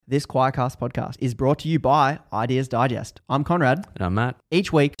This Choircast podcast is brought to you by Ideas Digest. I'm Conrad. And I'm Matt.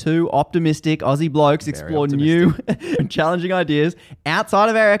 Each week, two optimistic Aussie blokes explore new and challenging ideas outside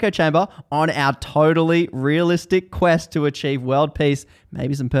of our echo chamber on our totally realistic quest to achieve world peace,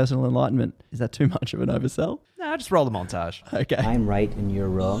 maybe some personal enlightenment. Is that too much of an oversell? No, just roll the montage. Okay. I'm right and you're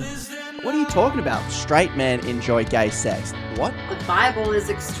wrong. What are you talking about? Straight men enjoy gay sex. What? The Bible is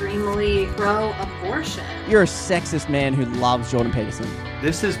extremely pro-abortion. You're a sexist man who loves Jordan Peterson.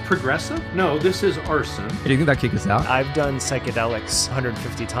 This is progressive? No, this is arson. Do you think that kick us out? I've done psychedelics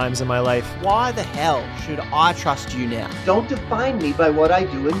 150 times in my life. Why the hell should I trust you now? Don't define me by what I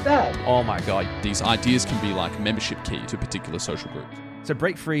do in bed. Oh my God, these ideas can be like a membership key to a particular social group. So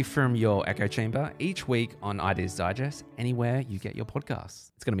break free from your echo chamber each week on Ideas Digest, anywhere you get your podcasts.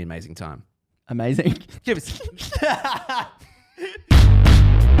 It's going to be an amazing time. Amazing. Give us...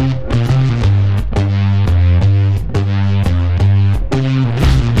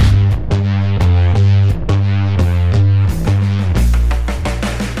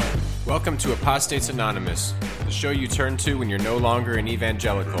 Welcome to Apostates Anonymous, the show you turn to when you're no longer an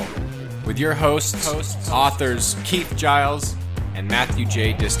evangelical. With your hosts, authors Keith Giles and Matthew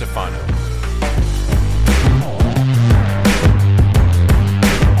J. DiStefano.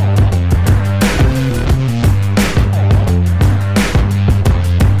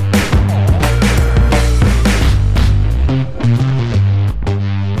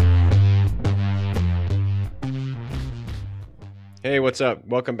 Hey, what's up?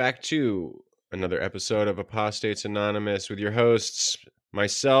 Welcome back to another episode of Apostates Anonymous with your hosts,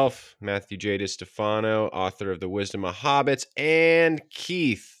 myself, Matthew J. DiStefano, author of The Wisdom of Hobbits, and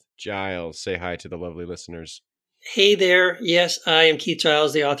Keith Giles. Say hi to the lovely listeners. Hey there. Yes, I am Keith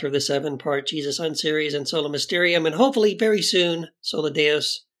Giles, the author of the 7-part Jesus On series and Sola Mysterium, and hopefully very soon, Sola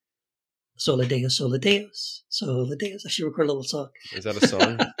Deus. Sola Deus, Sola Deus, Sola Deus. I should record a little song. Is that a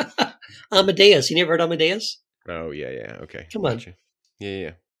song? Amadeus. You never heard Amadeus? Oh, yeah. Okay. Come on. Gotcha.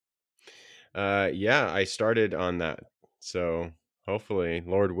 Yeah. I started on that. So hopefully,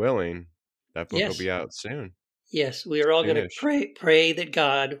 Lord willing, that book will be out soon. Yes, we are all going to pray that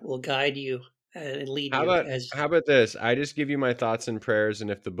God will guide you and lead you. How about this? I just give you my thoughts and prayers, and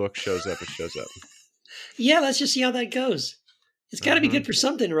if the book shows up, it shows up. Yeah, let's just see how that goes. It's got to be good for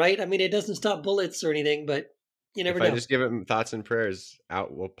something, right? I mean, it doesn't stop bullets or anything, but you never know. If I just give it thoughts and prayers,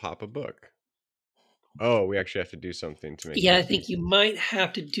 out will pop a book. Oh, we actually have to do something to make it. Yeah, I think you might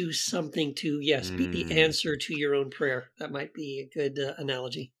have to do something to, be the answer to your own prayer. That might be a good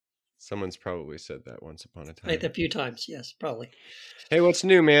analogy. Someone's probably said that once upon a time. A few times, yes, probably. Hey, what's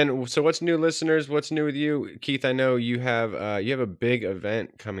new, man? So what's new, listeners? What's new with you? Keith, I know you have a big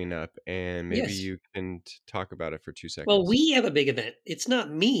event coming up, and maybe you can talk about it for 2 seconds. Well, we have a big event. It's not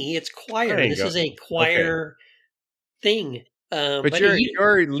me, it's choir. This is a choir thing. But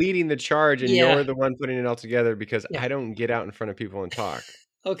you're leading the charge, and you're the one putting it all together because I don't get out in front of people and talk.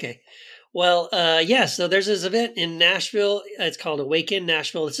 Okay. Well, so there's this event in Nashville. It's called Awaken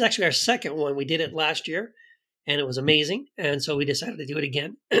Nashville. It's actually our second one. We did it last year, and it was amazing. And so we decided to do it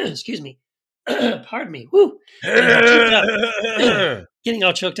again. Excuse me. Pardon me. Woo! Getting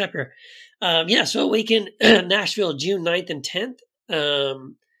all choked up here. So Awaken Nashville, June 9th and 10th.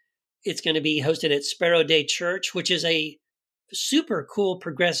 It's going to be hosted at Sparrow Day Church, which is a super cool,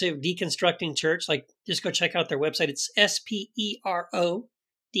 progressive, deconstructing church. Like, just go check out their website. It's SPERODEI,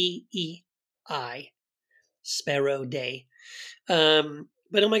 Sparrow Day.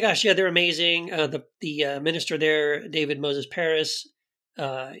 But oh my gosh, they're amazing. The minister there, David Moses Paris,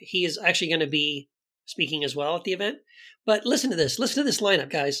 he is actually going to be speaking as well at the event. But listen to this lineup,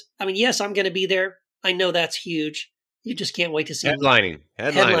 guys. I mean, yes, I'm going to be there. I know that's huge. You just can't wait to see headlining.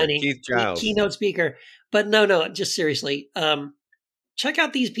 Keith Giles, keynote speaker. But no, just seriously, check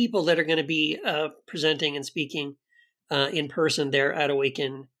out these people that are going to be presenting and speaking in person there at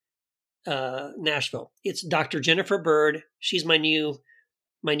Awaken Nashville. It's Dr. Jennifer Bird. She's my new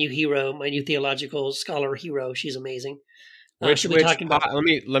hero, my new theological scholar hero. She's amazing. Let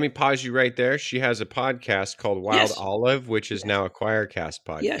me pause you right there. She has a podcast called Wild Olive, which is now a Choircast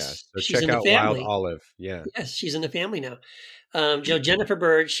podcast. Yes, so check out Wild Olive. Yeah. Yes, she's in the family now. Jennifer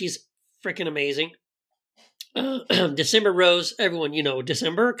Bird, she's freaking amazing. December Rose, everyone,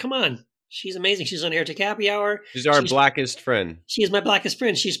 December, come on. She's amazing. She's on Heretic Happy Hour. She's our blackest friend. She is my blackest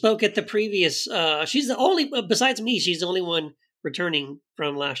friend. She spoke at the previous, she's the only, besides me, she's the only one returning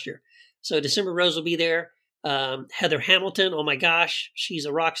from last year. So December Rose will be there. Heather Hamilton, oh my gosh, she's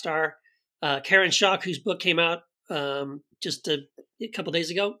a rock star. Karen Schock, whose book came out just a couple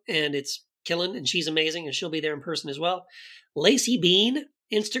days ago, and it's killing, and she's amazing, and she'll be there in person as well. Lacey Bean,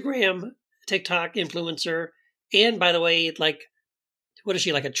 Instagram, TikTok influencer, and by the way, like what is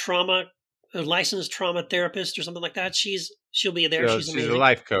she, like a licensed trauma therapist or something like that? She'll be there. So She's she's amazing. a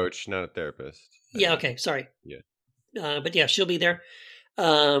life coach, not a therapist. Yeah. Okay. Sorry. Yeah. But yeah, she'll be there.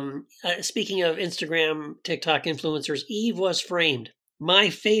 Speaking of Instagram, TikTok influencers, Eve Was Framed, my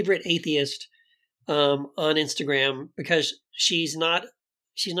favorite atheist on Instagram, because she's not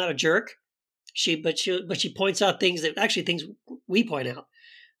a jerk. She points out things we point out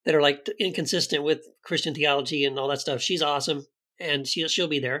that are like inconsistent with Christian theology and all that stuff. She's awesome, and she'll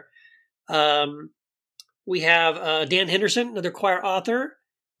be there. We have Dan Henderson, another choir author,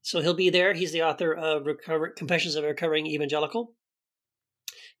 so he'll be there. He's the author of Confessions of a Recovering Evangelical.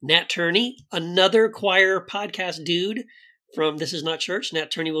 Nat Turney, another choir podcast dude from This Is Not Church.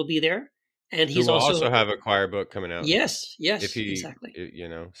 Nat Turney will be there, and he's Who will also have a choir book coming out. Yes, exactly.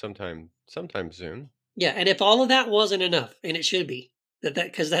 Sometime soon. Yeah, and if all of that wasn't enough, and it should be,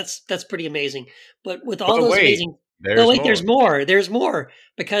 because that's pretty amazing. But with all those amazing, there's more,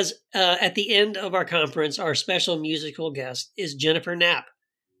 because at the end of our conference, our special musical guest is Jennifer Knapp,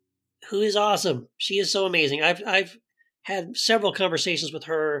 who is awesome. She is so amazing. I've had several conversations with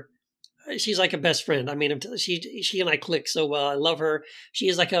her. She's like a best friend. I mean, she and I click so well. I love her. She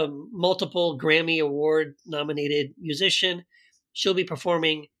is like a multiple Grammy Award nominated musician. She'll be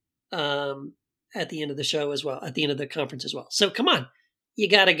performing at the end of the show as well, at the end of the conference as well. So come on, you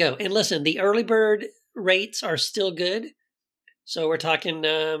got to go. And listen, the early bird rates are still good. So we're talking,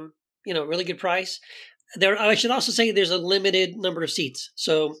 really good price. I should also say there's a limited number of seats.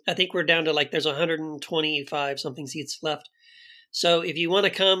 So I think we're down to there's 125 something seats left. So if you want to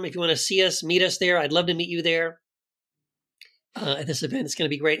come, if you want to see us, meet us there, I'd love to meet you there at this event. It's going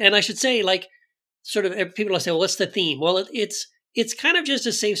to be great. And I should say, sort of people will say, well, what's the theme? Well, it's kind of just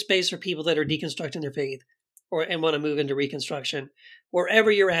a safe space for people that are deconstructing their faith and want to move into reconstruction,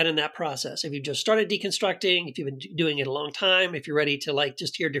 wherever you're at in that process. If you've just started deconstructing, if you've been doing it a long time, if you're ready to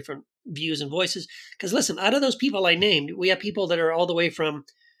just hear different views and voices. Because listen, out of those people I named, we have people that are all the way from,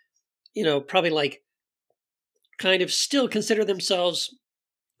 probably kind of still consider themselves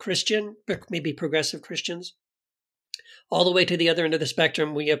Christian, maybe progressive Christians, all the way to the other end of the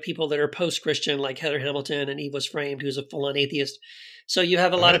spectrum. We have people that are post-Christian, like Heather Hamilton and Eve Was Framed, who's a full-on atheist. So you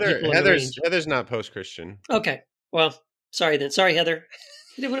have a lot of people. Heather's not post-Christian. Okay. Well, sorry then. Sorry, Heather.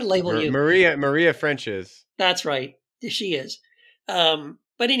 I didn't want to label you. Maria French is. That's right. She is.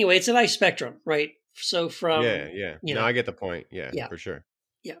 But anyway, it's a nice spectrum, right? So from... Yeah. No, I get the point. Yeah, for sure.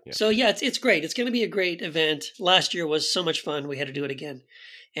 Yeah. So yeah, it's great. It's going to be a great event. Last year was so much fun. We had to do it again.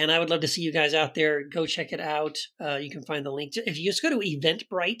 And I would love to see you guys out there. Go check it out. You can find the link. If you just go to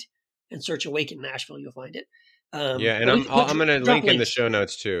Eventbrite and search Awaken Nashville, you'll find it. And I'm going to link in the show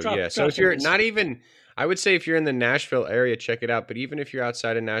notes too. So if you're not even, I would say if you're in the Nashville area, check it out. But even if you're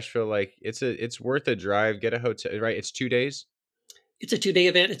outside of Nashville, it's worth a drive. Get a hotel, right? It's 2 days. It's a 2-day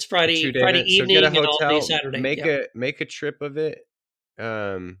event. It's Friday evening so get a hotel, and all day Saturday. Make a trip of it.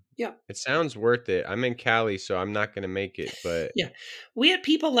 It sounds worth it. I'm in Cali, so I'm not going to make it, but yeah, we had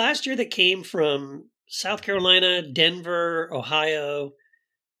people last year that came from South Carolina, Denver, Ohio.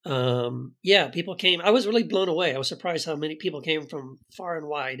 People came. I was really blown away. I was surprised how many people came from far and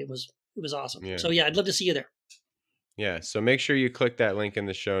wide. It was awesome. Yeah. So yeah, I'd love to see you there. Yeah. So make sure you click that link in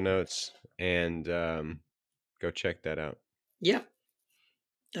the show notes and go check that out. Yeah.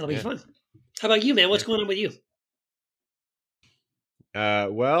 That'll be fun. How about you, man? What's going on with you?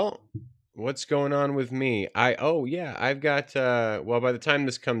 Well, what's going on with me? I've got, by the time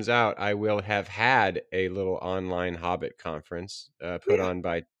this comes out, I will have had a little online Hobbit conference, put on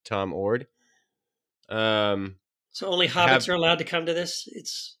by Tom Ord. So only hobbits are allowed to come to this?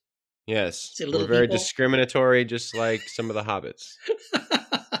 Yes. We're very discriminatory, just like some of the hobbits.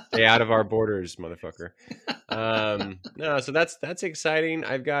 Stay out of our borders, motherfucker. No, so that's exciting.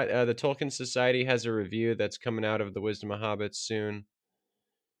 I've got, the Tolkien Society has a review that's coming out of the Wisdom of Hobbits soon.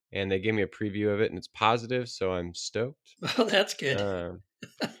 And they gave me a preview of it, and it's positive, so I'm stoked. Oh, that's good.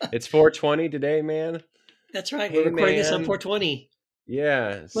 It's 420 today, man. That's right. We're recording this on 420.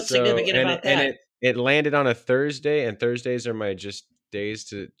 Yeah. What's significant about that? And it landed on a Thursday, and Thursdays are my just days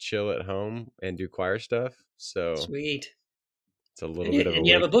to chill at home and do choir stuff. So sweet. It's a little bit of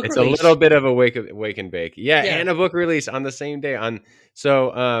a book release. A little bit of a wake and bake. Yeah, and a book release on the same day.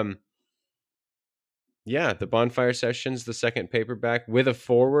 The Bonfire Sessions, the second paperback, with a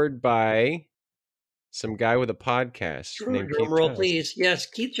foreword by some guy with a podcast named Keith Giles. Please. Yes,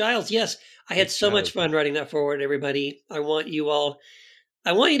 Keith Giles. Yes, I had so much fun writing that foreword, everybody. I want you to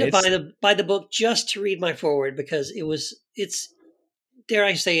buy the book just to read my foreword, because it's dare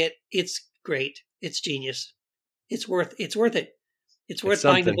I say it, it's great. It's genius. It's worth it. It's worth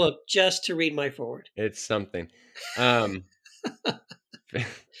buying the book just to read my foreword. It's something.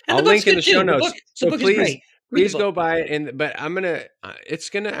 I'll link in the show notes. The book is great. Please go buy it. But it's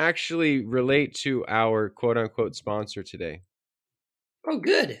gonna actually relate to our quote unquote sponsor today. Oh,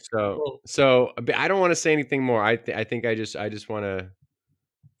 good. So I don't want to say anything more. I think I just want to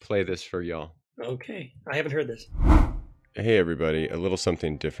play this for y'all. Okay, I haven't heard this. Hey everybody, a little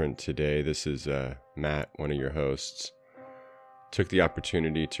something different today. This is Matt, one of your hosts. Took the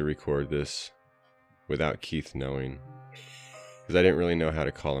opportunity to record this without Keith knowing, because I didn't really know how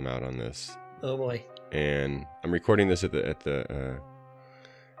to call him out on this. Oh boy! And I'm recording this at the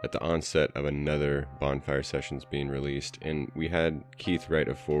onset of another Bonfire Sessions being released, and we had Keith write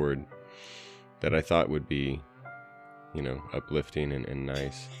a foreword that I thought would be, uplifting and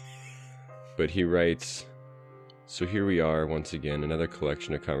nice. But he writes, "So here we are once again, another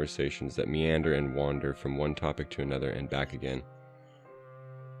collection of conversations that meander and wander from one topic to another and back again.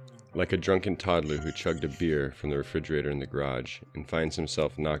 Like a drunken toddler who chugged a beer from the refrigerator in the garage and finds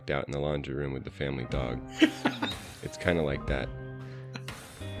himself knocked out in the laundry room with the family dog. It's kind of like that.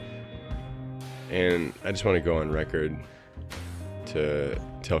 And I just want to go on record to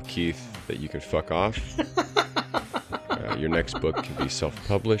tell Keith that you can fuck off. Your next book can be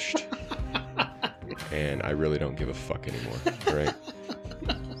self-published. And I really don't give a fuck anymore, all right?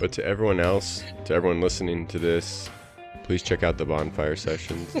 But to everyone else, to everyone listening to this, please check out the Bonfire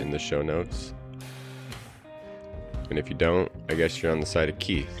Sessions in the show notes. And if you don't, I guess you're on the side of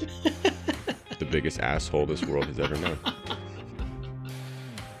Keith, the biggest asshole this world has ever known."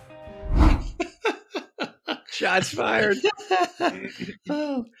 Shots fired.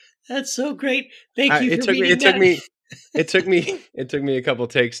 Oh, that's so great. Thank you for reading that. It took me a couple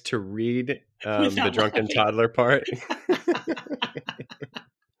takes to read the drunken toddler part.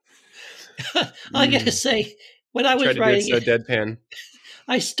 I gotta say, when I was writing it, so deadpan.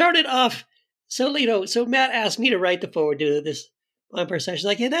 I started off so Matt asked me to write the foreword to this Bonfire Session.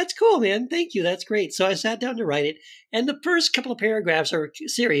 Like, yeah, that's cool, man. Thank you. That's great. So I sat down to write it, and the first couple of paragraphs are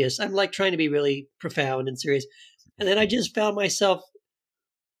serious. I'm like trying to be really profound and serious, and then I just found myself,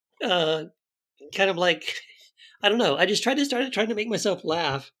 kind of like, I don't know. I just started trying to make myself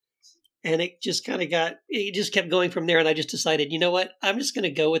laugh, and it just kept going from there. And I just decided, you know what? I'm just going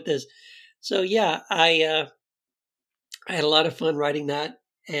to go with this. So yeah, I had a lot of fun writing that,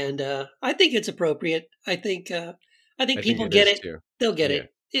 and I think it's appropriate. I think people get it. Too. They'll get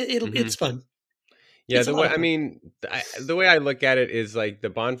it. It's fun. Yeah, the way I look at it is like the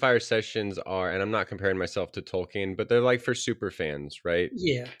Bonfire Sessions are, and I'm not comparing myself to Tolkien, but they're like for super fans, right?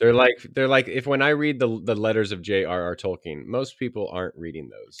 Yeah. They're like when I read the letters of J.R.R. Tolkien, most people aren't reading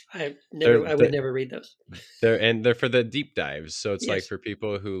those. I would never read those. They're for the deep dives, so it's like for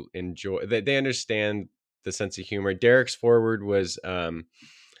people who enjoy, they understand the sense of humor. Derek's foreword was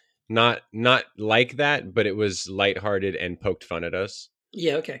not like that, but it was lighthearted and poked fun at us.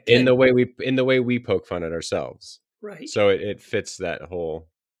 Yeah, okay. Good. In the way we poke fun at ourselves. Right. So it fits that whole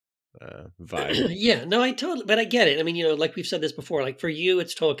vibe. Yeah, no, I get it. I mean, like we've said this before, like for you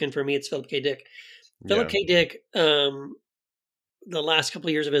it's Tolkien, for me it's Philip K. Dick. Philip K. Dick, the last couple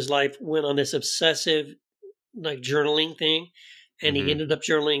of years of his life went on this obsessive like journaling thing, and he ended up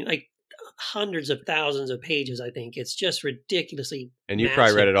journaling like hundreds of thousands of pages. I think it's just ridiculously. And you massive.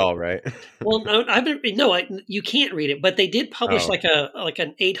 Probably read it all, right? Well, you can't read it, but they did publish like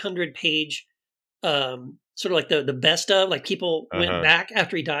an 800 page, sort of like the best of, like people went back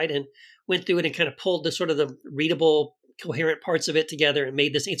after he died and went through it and kind of pulled the sort of the readable, coherent parts of it together and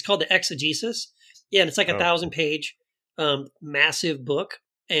made this. It's called the Exegesis. Yeah, and it's like 1,000-page, massive book.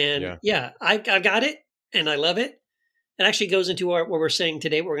 And I got it, and I love it. It actually goes into what we're saying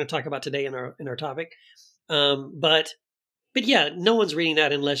today, what we're going to talk about today in our topic. But yeah, no one's reading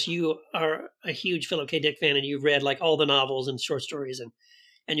that unless you are a huge Philip K. Dick fan and you've read like all the novels and short stories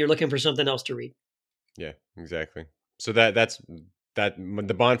and you're looking for something else to read. Yeah, exactly. So that's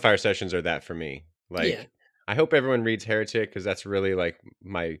the Bonfire Sessions are that for me. Like, I hope everyone reads Heretic, because that's really like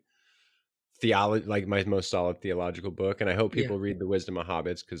my theology, like my most solid theological book. And I hope people read The Wisdom of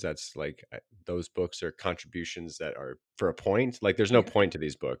Hobbits, because that's like, those books are contributions that are for a point. Like there's no point to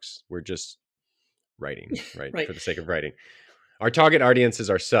these books. We're just writing, right? For the sake of writing. Our target audience is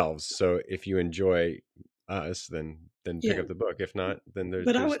ourselves. So if you enjoy us, then pick up the book. If not, then there's.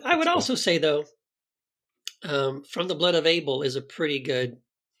 But I would also say though, From the Blood of Abel is a pretty good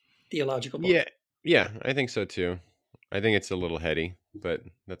theological book. Yeah, I think so too. I think it's a little heady, but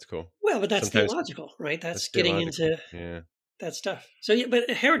that's cool. Well, but that's theological, right? That's getting into that stuff. So yeah, but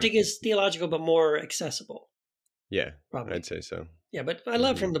Heretic is theological, but more accessible. Yeah, probably. I'd say so. Yeah, but I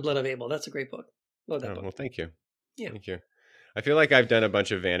love From the Blood of Abel. That's a great book. Love that book. Well, thank you. Yeah. Thank you. I feel like I've done a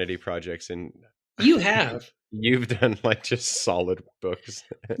bunch of vanity projects, and You have. You've done like just solid books.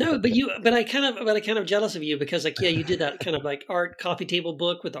 No, but I kind of jealous of you because like, yeah, you did that kind of like art coffee table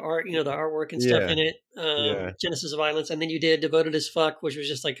book with the art, the artwork and stuff in it. Genesis of Violence. And then you did Devoted as Fuck, which was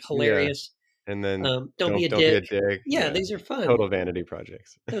just like hilarious. And then Don't be a dick. Yeah, these are fun. Total vanity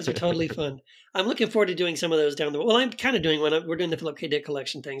projects. Those are totally fun. I'm looking forward to doing some of those down the road. Well, I'm kind of doing one. We're doing the Philip K. Dick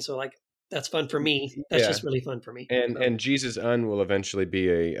collection thing. So like, that's fun for me. That's just really fun for me. And Jesus Un will eventually be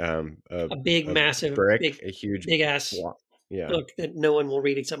a big, massive, brick, a huge, big ass book that no one will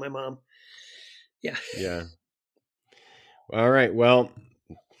read except my mom. Yeah. Yeah. All right. Well,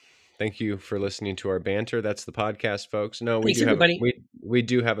 thank you for listening to our banter. That's the podcast, folks. No, we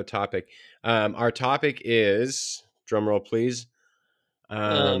do have a topic. Our topic is, drum roll, please.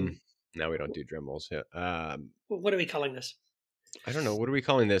 No, we don't do drum rolls yet. What are we calling this? I don't know. What are we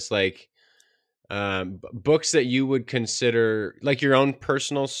calling this? Like, books that you would consider like your own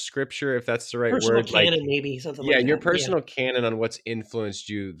personal scripture, if that's the right word. Canon, like, maybe something like that. Yeah, your personal canon on what's influenced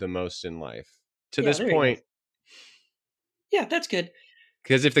you the most in life to this point. Yeah, that's good.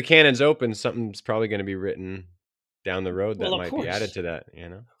 Because if the canon's open, something's probably going to be written down the road that might be added to that.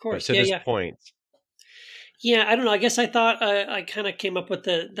 Of course. But to this point. Yeah, I don't know. I guess I thought I kind of came up with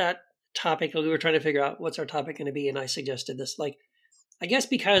that topic. We were trying to figure out what's our topic going to be, and I suggested this. Like, I guess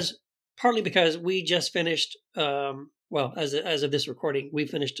partly because we just finished, as of this recording, we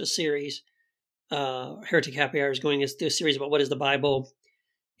finished a series. Heretic Happy Hour is going through a series about what is the Bible,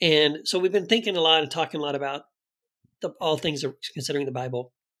 and so we've been thinking a lot and talking a lot about all things considering the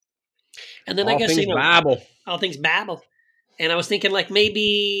Bible. And then all things Bible. And I was thinking like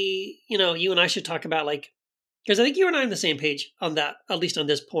maybe you and I should talk about like, because I think you and I are on the same page on that, at least on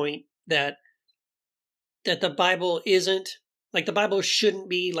this point, that the Bible isn't like, the Bible shouldn't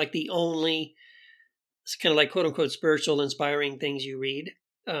be like the only, it's kind of like quote unquote spiritual inspiring things you read.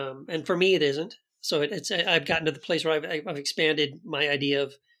 And for me, it isn't. So I've gotten to the place where I've expanded my idea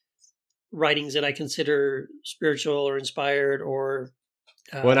of writings that I consider spiritual or inspired or.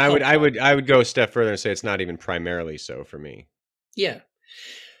 Well, and I would go a step further and say it's not even primarily so for me. Yeah,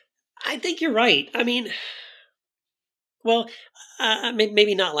 I think you're right. I mean, well,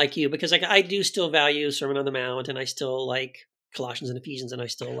 maybe not like you, because like I do still value Sermon on the Mount, and I still like Colossians and Ephesians, and I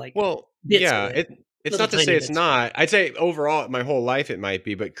still like. Well, yeah, it's not to say it's not. I'd say overall, my whole life it might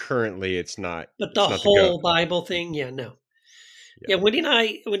be, but currently it's not. But the whole Bible thing, no. Yeah, Wendy and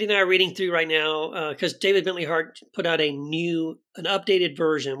I are reading through right now because David Bentley Hart put out an updated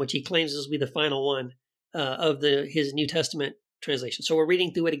version, which he claims will be the final one of his New Testament translation. So we're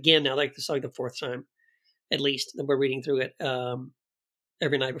reading through it again now, like this is like the fourth time, at least, that we're reading through it.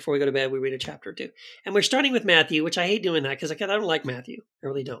 Every night before we go to bed, we read a chapter or two, and we're starting with Matthew, which I hate doing that because I don't like Matthew. I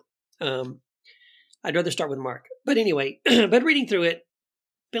really don't. I'd rather start with Mark. But anyway, but reading through it,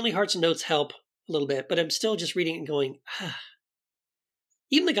 Bentley Hart's notes help a little bit, but I'm still just reading and going.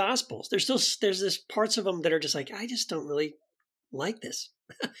 Even the Gospels, there's this parts of them that are just like, I just don't really like this.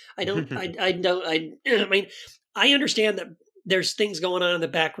 I mean, I understand that there's things going on in the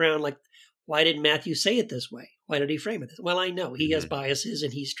background. Like, why did Matthew say it this way? Why did he frame it this? Well, I know he has biases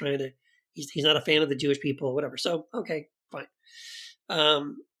and he's trying to, he's not a fan of the Jewish people or whatever. So, okay, fine.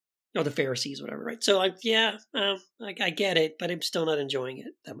 Or the Pharisees, whatever. Right. So I get it, but I'm still not enjoying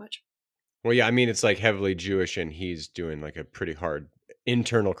it that much. Well, yeah, I mean, it's like heavily Jewish and he's doing like a pretty hard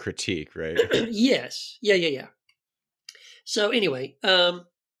internal critique, right? Yes. Yeah. So anyway, I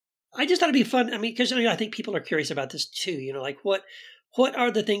just thought it'd be fun. I mean, because I think people are curious about this too. Like what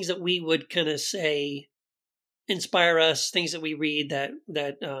are the things that we would kind of say inspire us? Things that we read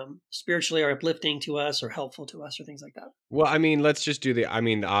that spiritually are uplifting to us or helpful to us, or things like that. Well, I mean, let's just do the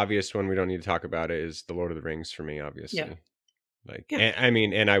obvious one. We don't need to talk about it. Is the Lord of the Rings for me, obviously. Yeah. Like, yeah.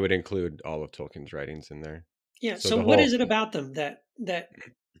 And I would include all of Tolkien's writings in there. Yeah. So what is it about them that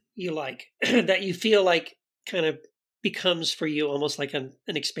you like, that you feel like kind of becomes for you almost like an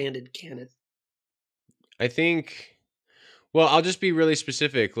expanded canon? I think, well, I'll just be really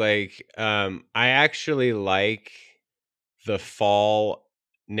specific. Like, I actually like the fall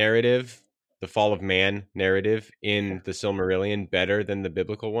narrative, the fall of man narrative in the Silmarillion better than the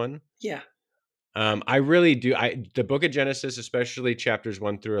biblical one. Yeah. I really do. The book of Genesis, especially chapters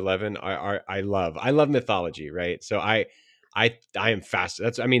 1 through 11, I love mythology, right? So I am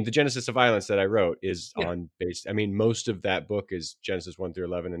fascinated. The Genesis of Violence that I wrote is most of that book is Genesis 1 through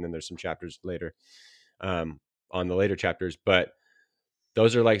 11, and then there's some chapters later, on the later chapters, but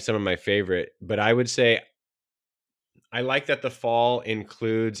those are like some of my favorite. But I would say I like that the fall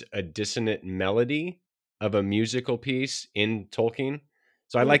includes a dissonant melody of a musical piece in Tolkien.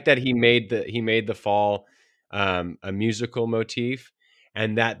 So I like that he made the fall a musical motif,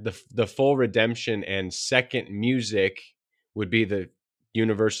 and that the full redemption and second music would be the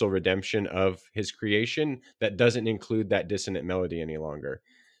universal redemption of his creation that doesn't include that dissonant melody any longer.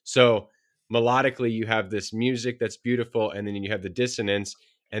 So melodically, you have this music that's beautiful, and then you have the dissonance,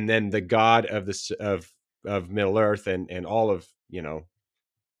 and then the God of of Middle Earth and all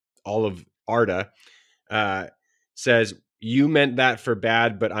of Arda says, you meant that for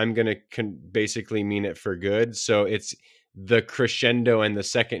bad, but I'm going to basically mean it for good. So it's the crescendo, and the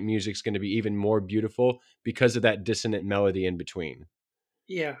second music's going to be even more beautiful because of that dissonant melody in between.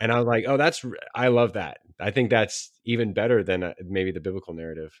 Yeah. And I was like, oh, I love that. I think that's even better than maybe the biblical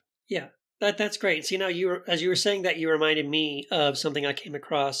narrative. Yeah. That's great. See, now as you were saying that, you reminded me of something I came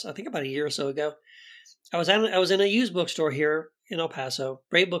across, I think about a year or so ago. I was in a used bookstore here in El Paso.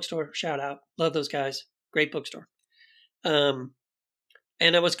 Great bookstore. Shout out. Love those guys. Great bookstore.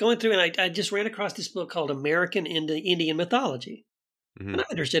 And I was going through, and I just ran across this book called American Indian Mythology. Mm-hmm. And I'm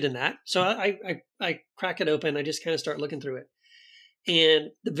interested in that. So I crack it open. I just kind of start looking through it.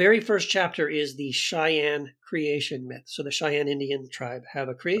 And the very first chapter is the Cheyenne creation myth. So the Cheyenne Indian tribe have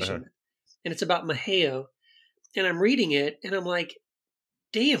a creation myth. And it's about Maheo. And I'm reading it, and I'm like,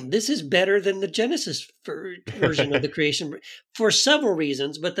 damn, this is better than the Genesis version of the creation for several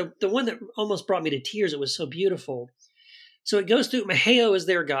reasons. But the one that almost brought me to tears, it was so beautiful. So it goes through, Maheo is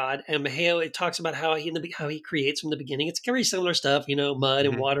their god, and Maheo, it talks about how he creates from the beginning. It's very similar stuff, mud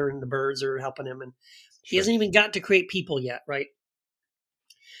and water, and the birds are helping him, and he hasn't even got to create people yet, right?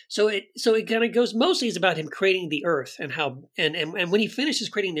 So it kind of goes, mostly is about him creating the earth, and how and when he finishes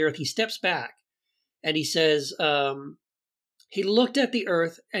creating the earth, he steps back and he says, he looked at the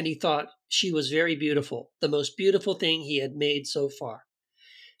earth and he thought she was very beautiful, the most beautiful thing he had made so far.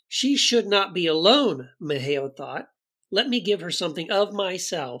 She should not be alone, Maheo thought. Let me give her something of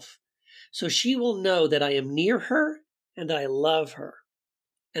myself, so she will know that I am near her and I love her.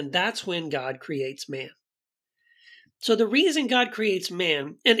 And that's when God creates man. So the reason God creates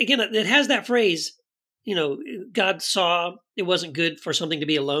man, and again, it has that phrase, God saw it wasn't good for something to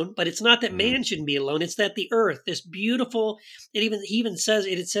be alone, but it's not that man shouldn't be alone. It's that the earth, this beautiful, he even says,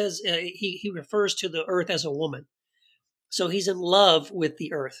 he refers to the earth as a woman. So he's in love with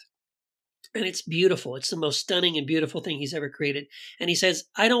the earth. And it's beautiful. It's the most stunning and beautiful thing he's ever created. And he says,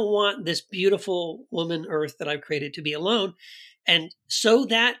 I don't want this beautiful woman earth that I've created to be alone. And so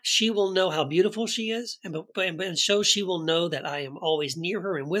that she will know how beautiful she is, and so she will know that I am always near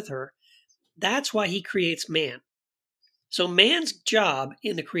her and with her. That's why he creates man. So man's job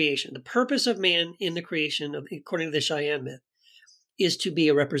in the creation, the purpose of man in the creation, according to the Cheyenne myth, is to be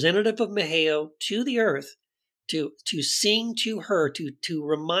a representative of Maheo to the earth, to sing to her, to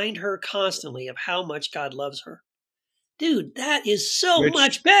remind her constantly of how much God loves her. Dude, that is so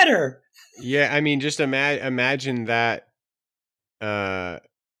much better. Yeah, I mean, just imagine that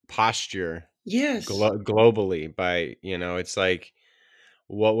posture. Yes. Globally, by it's like,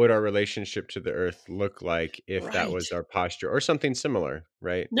 what would our relationship to the earth look like if that was our posture, or something similar,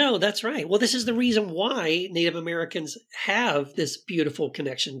 right? No, that's right. Well, this is the reason why Native Americans have this beautiful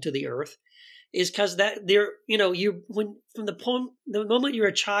connection to the earth. Is because that from the moment you're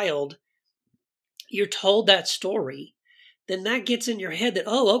a child, you're told that story, then that gets in your head that,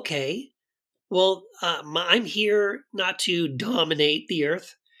 oh, okay, well, I'm here not to dominate the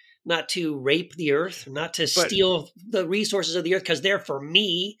earth, not to rape the earth, not to steal the resources of the earth because they're for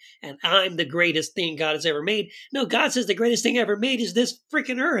me and I'm the greatest thing God has ever made. No, God says the greatest thing ever made is this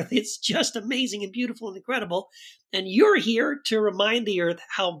freaking earth. It's just amazing and beautiful and incredible. And you're here to remind the earth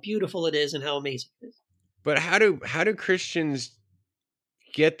how beautiful it is and how amazing it is. But how do Christians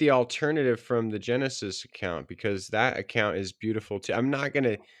get the alternative from the Genesis account? Because that account is beautiful too. I'm not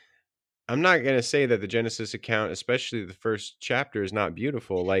gonna say that the Genesis account, especially the first chapter, is not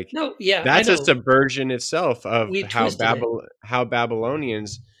beautiful. Like, no, yeah, that's a subversion itself of how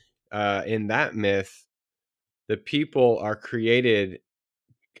Babylonians, in that myth, the people are created.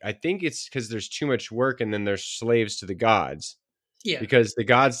 I think it's because there's too much work, and then they're slaves to the gods. Yeah, because the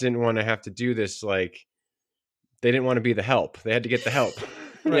gods didn't want to have to do this. Like, they didn't want to be the help; they had to get the help.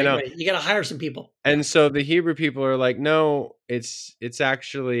 Right. You got to hire some people. And so the Hebrew people are like, no, it's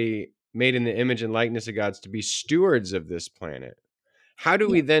actually made in the image and likeness of gods to be stewards of this planet. How do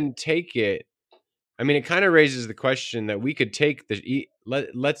we then take it? I mean, it kind of raises the question that we could take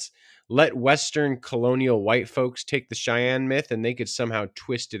let's let Western colonial white folks take the Cheyenne myth, and they could somehow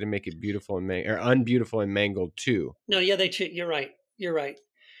twist it and make it beautiful and or unbeautiful and mangled too. No, yeah, you're right.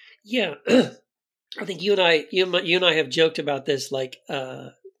 Yeah. I think you and I have joked about this, like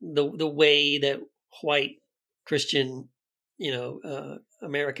the way that white Christian,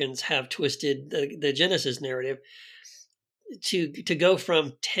 Americans have twisted the Genesis narrative. to go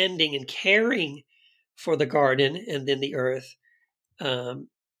from tending and caring for the garden and then the earth and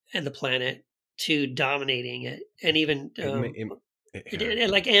the planet to dominating it, and even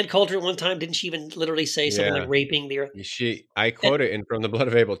like Ann Coulter one time, didn't she even literally say something like raping the earth? I quote it in From the Blood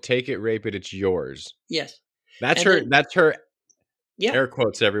of Abel: "Take it, rape it, it's yours." Yes, that's her. That's her. Yeah. Air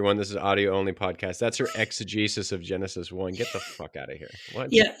quotes, everyone. This is audio only podcast. That's her exegesis of Genesis 1. Get the fuck out of here. What?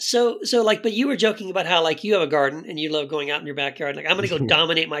 Yeah. So like, but you were joking about how like you have a garden and you love going out in your backyard. Like, I'm going to go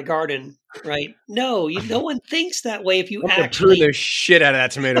dominate my garden, right? No, no one thinks that way. If you actually prune the shit out of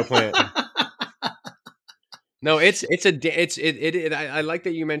that tomato plant. No, I like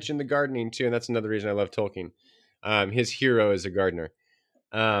that you mentioned the gardening too, and that's another reason I love Tolkien. His hero is a gardener.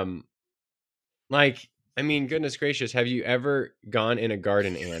 I mean, goodness gracious, have you ever gone in a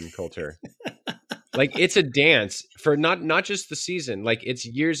garden, Ann Coulter? Like, it's a dance for not just the season. Like, it's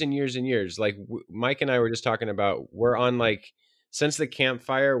years and years and years. Like, Mike and I were just talking about, we're on, like, since the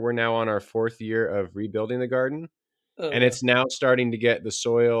campfire, we're now on our 4th year of rebuilding the garden. And it's now starting to get the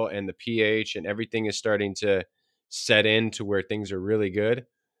soil and the pH and everything is starting to set in to where things are really good.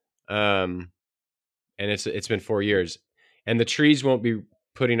 And it's been 4 years. And the trees won't be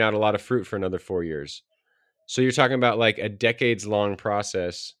putting out a lot of fruit for another 4 years. So you're talking about like a decades-long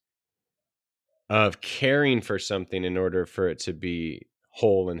process of caring for something in order for it to be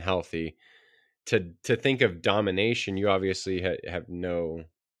whole and healthy. To think of domination, you obviously have no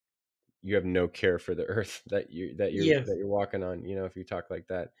care for the earth that you're walking on. You know, if you talk like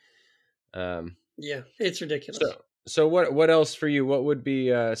that. Yeah, it's ridiculous. So what else for you? What would be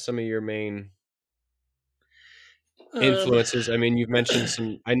some of your main influences? I mean, you've mentioned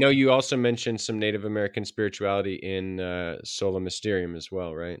some. I know you also mentioned some Native American spirituality in Sola Mysterium as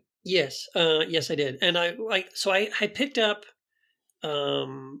well, right? Yes, yes, I did, and I picked up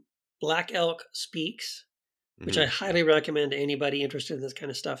Black Elk Speaks, which I highly recommend to anybody interested in this kind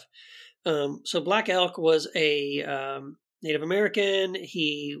of stuff. So Black Elk was a Native American.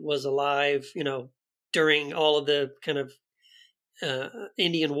 He was alive, during all of the kind of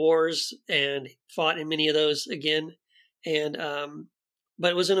Indian wars and fought in many of those again. And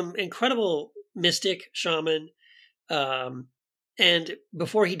but was an incredible mystic shaman. And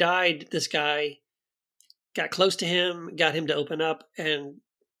before he died, this guy got close to him, got him to open up and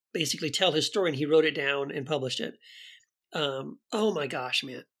basically tell his story, and he wrote it down and published it. Oh my gosh,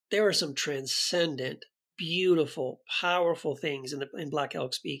 man. There are some transcendent, beautiful, powerful things in Black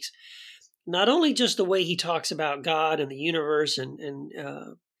Elk Speaks. Not only just the way he talks about God and the universe and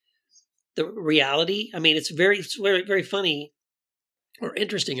the reality. I mean, it's very, very funny or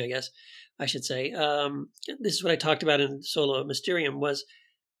interesting, I guess I should say. This is what I talked about in Sola Mysterium, was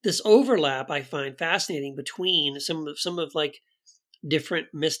this overlap I find fascinating between some of like different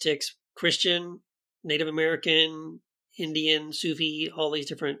mystics, Christian, Native American, Indian, Sufi, all these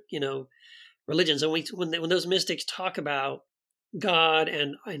different, religions. And when those mystics talk about God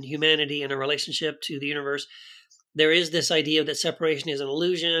and humanity and a relationship to the universe, there is this idea that separation is an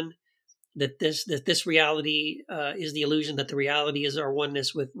illusion, that this reality is the illusion, that the reality is our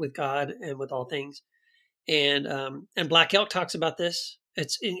oneness with God and with all things. And Black Elk talks about this.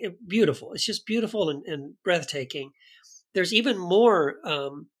 It's beautiful. It's just beautiful and breathtaking. There's even more.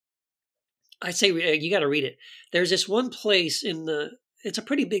 I'd say you got to read it. There's this one place it's a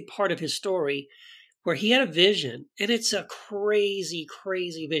pretty big part of his story where he had a vision, and it's a crazy,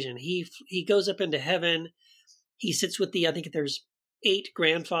 crazy vision. He goes up into heaven. He sits with I think there's 8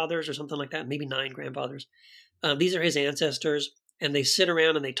 grandfathers or something like that, maybe 9 grandfathers. These are his ancestors, and they sit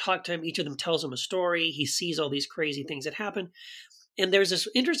around and they talk to him. Each of them tells him a story. He sees all these crazy things that happen. And there's this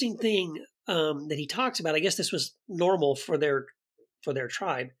interesting thing that he talks about. I guess this was normal for their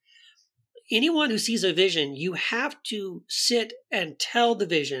tribe. Anyone who sees a vision, you have to sit and tell the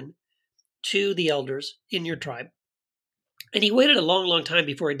vision to the elders in your tribe. And he waited a long, long time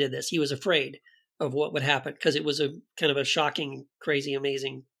before he did this. He was afraid of what would happen because it was a kind of a shocking, crazy,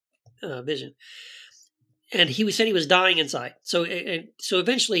 amazing vision. And he said he was dying inside. So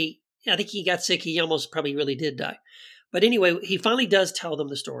eventually, I think he got sick. He almost probably really did die. But anyway, he finally does tell them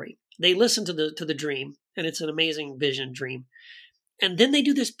the story. They listen to the dream, and it's an amazing vision dream. And then they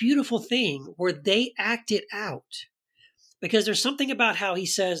do this beautiful thing where they act it out. Because there's something about how he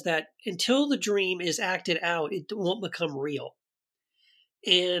says that until the dream is acted out, it won't become real.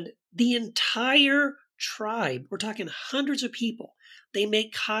 And the entire tribe, we're talking hundreds of people, they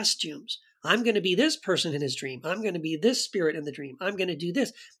make costumes. I'm going to be this person in his dream. I'm going to be this spirit in the dream. I'm going to do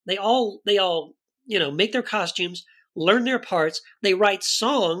this. They all make their costumes, learn their parts. They write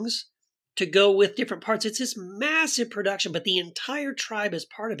songs to go with different parts. It's this massive production, but the entire tribe is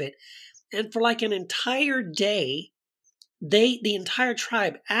part of it. And for like an entire day, the entire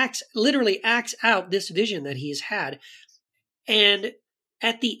tribe literally acts out this vision that he's had. And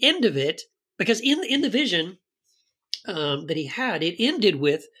at the end of it, because in the vision that he had, it ended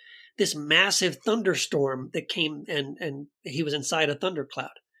with this massive thunderstorm that came, and he was inside a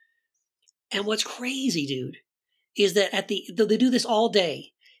thundercloud. And what's crazy, dude, is that they do this all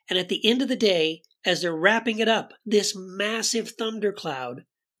day, and at the end of the day, as they're wrapping it up, this massive thundercloud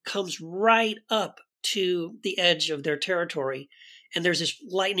comes right up to the edge of their territory, and there's this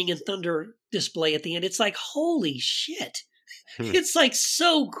lightning and thunder display at the end. It's like, holy shit. It's like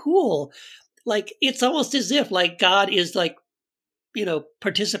so cool. Like, it's almost as if like God is like,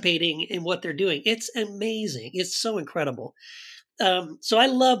 participating in what they're doing. It's amazing. It's so incredible. So I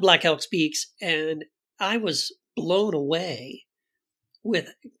love Black Elk Speaks, and I was blown away with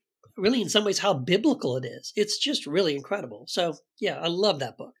really in some ways how biblical it is. It's just really incredible. So yeah, I love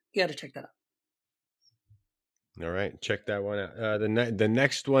that book. You got to check that out. All right, check that one out. The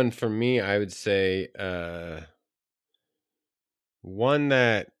next one for me, I would say one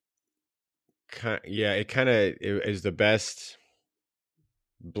that it is the best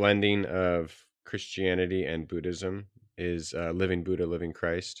blending of Christianity and Buddhism is Living Buddha, Living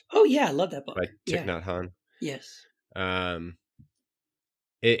Christ. Oh yeah, I love that book. By Thich Nhat Hanh. Yes.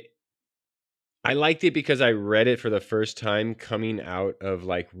 I liked it because I read it for the first time coming out of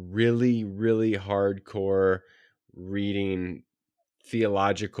like really, really hardcore reading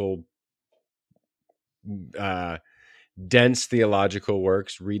theological, dense theological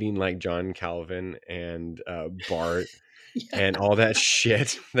works, reading like John Calvin and Barth and all that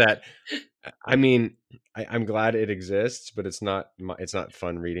shit that, I mean, I'm glad it exists, but it's not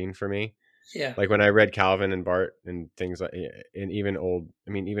fun reading for me. Yeah. Like when I read Calvin and Barth and things like, and even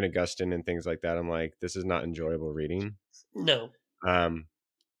even Augustine and things like that, I'm like, this is not enjoyable reading. No.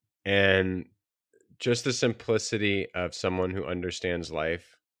 And just the simplicity of someone who understands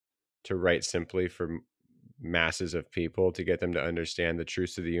life to write simply for masses of people to get them to understand the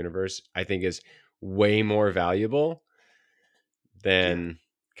truths of the universe, I think is way more valuable than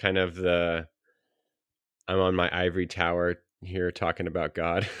kind of I'm on my ivory tower here talking about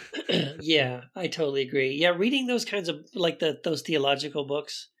God. Yeah, I totally agree. Yeah, reading those kinds of like those theological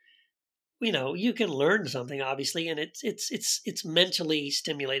books, you can learn something obviously, and it's mentally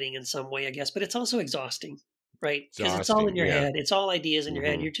stimulating in some way, I guess, but it's also exhausting, right? Because it's all in your head. It's all ideas in your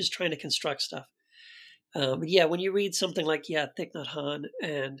head. You're just trying to construct stuff. But yeah, when you read something like Thich Nhat Hanh,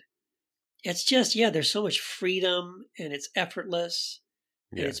 and it's just there's so much freedom, and it's effortless,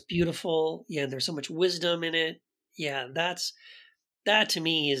 and it's beautiful. Yeah, and there's so much wisdom in it. Yeah, that to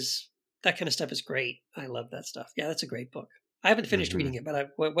me is that kind of stuff is great. I love that stuff. Yeah, that's a great book. I haven't finished reading it,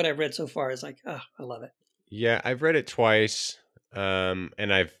 but what I've read so far is like, I love it. Yeah, I've read it twice,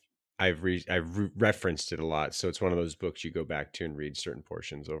 and I've referenced it a lot. So it's one of those books you go back to and read certain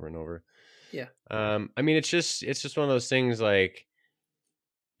portions over and over. Yeah. I mean, it's just one of those things. Like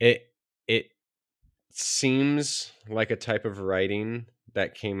it seems like a type of writing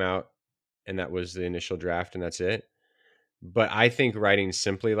that came out, and that was the initial draft, and that's it. But I think writing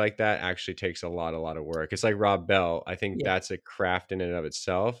simply like that actually takes a lot of work. It's like Rob Bell. I think that's a craft in and of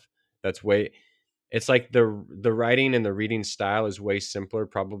itself. It's like the writing and the reading style is way simpler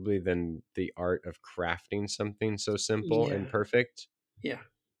probably than the art of crafting something so simple and perfect. Yeah.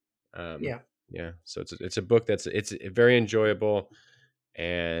 Yeah. So it's a book it's very enjoyable,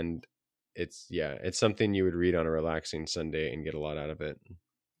 and it's something you would read on a relaxing Sunday and get a lot out of it.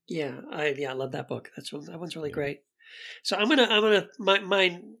 Yeah. I love that book. That one's really great. So I'm gonna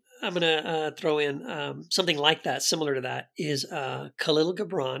throw in something like that, similar to that, is Khalil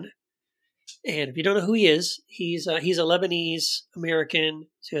Gibran. And if you don't know who he is, he's a Lebanese American,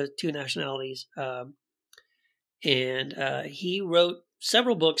 so he has two nationalities, and he wrote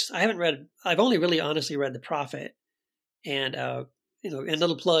several books. I've only really honestly read The Prophet, and and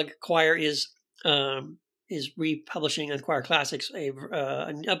little plug, Choir is republishing on Choir Classics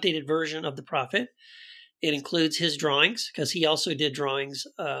an updated version of The Prophet. It includes his drawings, because he also did drawings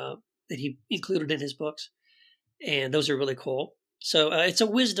that he included in his books. And those are really cool. So it's a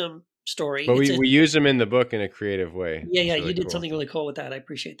wisdom story. But we use them in the book in a creative way. Yeah, really you did something really cool with that. I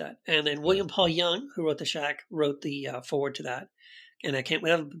appreciate that. And then William Paul Young, who wrote The Shack, wrote the foreword to that. And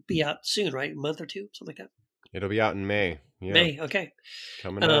that'll be out soon, right? A month or two, something like that. It'll be out in May. Yeah. May, okay.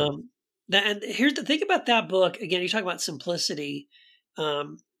 Coming up. And here's the thing about that book. Again, you talk about simplicity.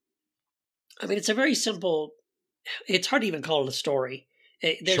 I mean, it's a very simple. It's hard to even call it a story.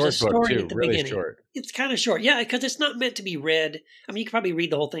 There's short a story book too, at the really beginning. Short. It's kind of short, yeah, because it's not meant to be read. I mean, you could probably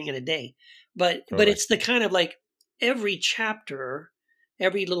read the whole thing in a day, but it's the kind of like every chapter,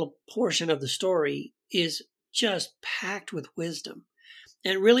 every little portion of the story is just packed with wisdom.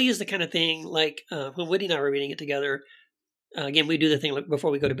 And it really is the kind of thing like when Woody and I were reading it together. Again, we do the thing like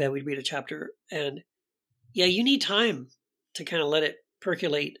before we go to bed, we read a chapter, and yeah, you need time to kind of let it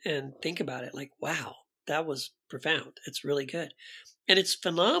percolate and think about it. Like, wow, that was profound. It's really good, and it's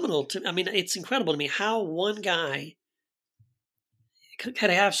phenomenal. It's incredible to me how one guy could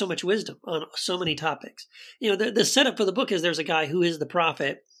have so much wisdom on so many topics. The setup for the book is there's a guy who is the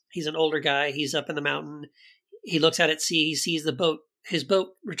prophet. He's an older guy. He's up in the mountain. He looks out at sea. He sees his boat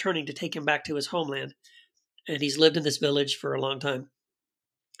returning to take him back to his homeland. And he's lived in this village for a long time.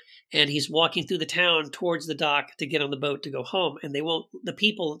 And he's walking through the town towards the dock to get on the boat to go home. And the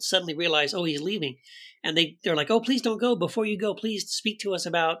people suddenly realize, oh, he's leaving. And they're like, oh, please don't go. Before you go, please speak to us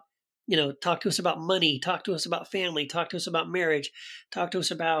about, talk to us about money, talk to us about family, talk to us about marriage, talk to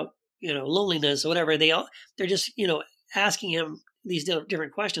us about, loneliness or whatever. They're just, asking him these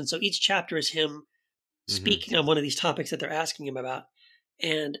different questions. So each chapter is him speaking on one of these topics that they're asking him about.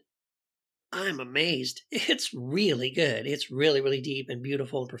 And I'm amazed. It's really good. It's really, really deep and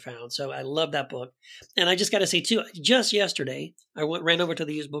beautiful and profound. So I love that book. And I just got to say too, just yesterday, I ran over to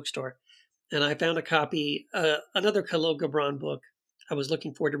the used bookstore and I found a copy, another Khalil Gibran book I was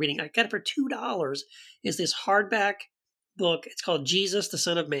looking forward to reading. I got it for $2. It's this hardback book. It's called Jesus, the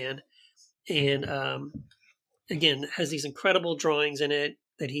Son of Man. And again, has these incredible drawings in it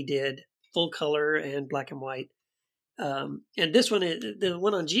that he did, full color and black and white. And this one, the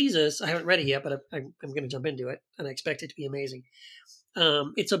one on Jesus, I haven't read it yet, but I'm going to jump into it, and I expect it to be amazing.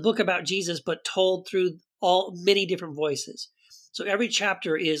 It's a book about Jesus, but told through many different voices. So every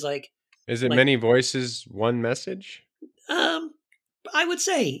chapter is like. Is it many voices, one message? I would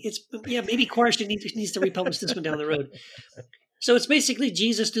say maybe Quarsh needs to republish this one down the road. So it's basically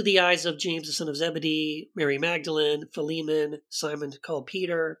Jesus through the eyes of James, the son of Zebedee, Mary Magdalene, Philemon, Simon called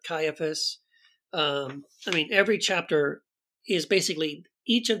Peter, Caiaphas. Every chapter is basically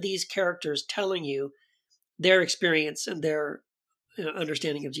each of these characters telling you their experience and their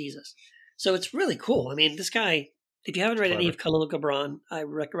understanding of Jesus. So it's really cool. I mean, this guy, if you haven't read any of Khalil Gibran, I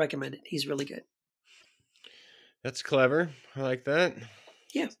recommend it. He's really good. That's clever. I like that.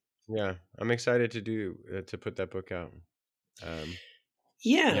 Yeah. Yeah. I'm excited to put that book out.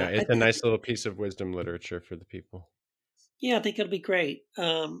 Yeah. It's a nice little piece of wisdom literature for the people. Yeah, I think it'll be great.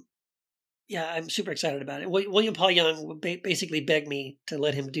 I'm super excited about it. William Paul Young basically begged me to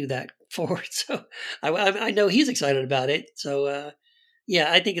let him do that forward. So I know he's excited about it. So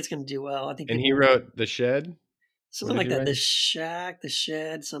I think it's going to do well. I think. And he wrote The Shed? Something like that. Write? The Shack, The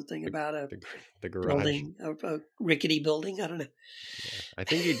Shed, something about the garage. Building, a rickety building. I don't know. Yeah. I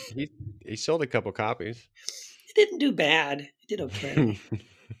think he sold a couple copies. It didn't do bad. It did okay.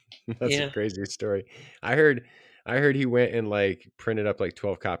 That's a crazy story. I heard he went and printed up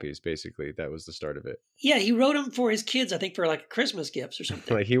 12 copies. Basically, that was the start of it. Yeah, he wrote them for his kids. I think for Christmas gifts or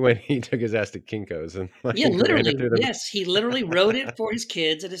something. He took his ass to Kinko's and literally. Yes, he literally wrote it for his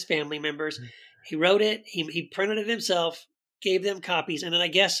kids and his family members. He wrote it. He printed it himself. Gave them copies, and then I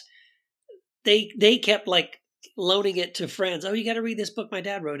guess they kept loaning it to friends. Oh, you got to read this book my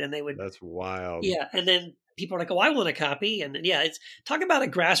dad wrote, and they would. That's wild. Yeah, and then people are like, "Oh, I want a copy," and it's talk about a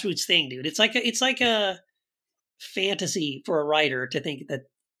grassroots thing, dude. It's like a fantasy for a writer to think that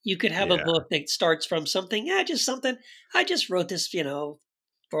you could have a book that starts from something. Just something. I just wrote this,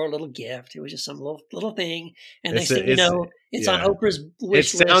 for a little gift. It was just some little thing, and next thing you know, it's on Oprah's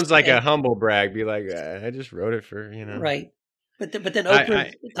wish list. It sounds like a humble brag. Be like, I just wrote it for right. But then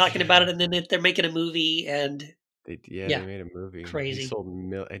Oprah's talking about it, and then they're making a movie, and they made a movie. Crazy. He sold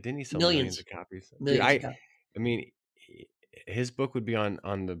didn't he sell millions of copies? Millions Dude, of copies. I mean, his book would be on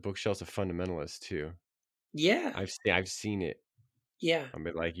the bookshelves of fundamentalists too. Yeah, I've seen it. Yeah, I'm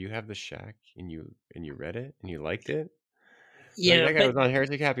like, you have The Shack, and you read it, and you liked it. Yeah, that guy was on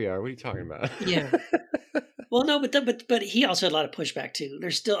Heretic Happy Hour. What are you talking about? Yeah. Well, no, but he also had a lot of pushback too.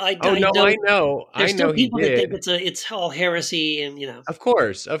 There's still I know. There's still people that think it's all heresy, and Of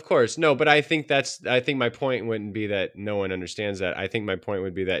course. No, but I think my point wouldn't be that no one understands that. I think my point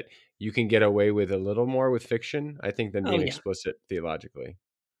would be that you can get away with a little more with fiction, I think, than being explicit theologically.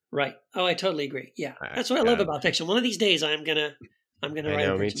 Right. Oh, I totally agree. Yeah, that's what I love about fiction. One of these days, I'm gonna write. I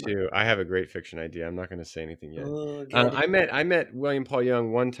know, me too. I have a great fiction idea. I'm not going to say anything yet. Oh, I met William Paul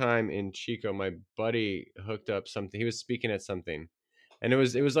Young one time in Chico. My buddy hooked up something. He was speaking at something, and it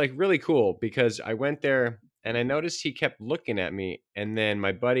was really cool because I went there and I noticed he kept looking at me. And then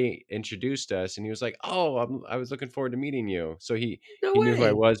my buddy introduced us, and he was like, "Oh, I was looking forward to meeting you." So he knew who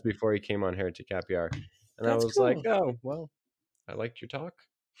I was before he came on Heretic Happy Hour, and I was like, "Oh, well, I liked your talk."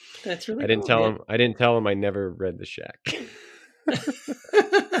 That's really. I didn't tell him I never read The Shack.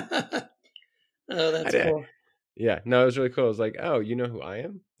 Oh, that's cool. Yeah, no, it was really cool. I was like, oh, you know who I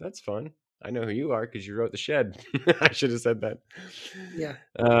am? That's fun. I know who you are because you wrote The Shed. I should have said that. Yeah.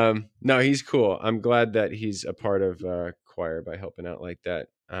 No, he's cool. I'm glad that he's a part of choir by helping out like that.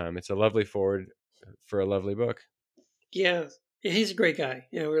 It's a lovely forward for a lovely book. Yeah. He's a great guy.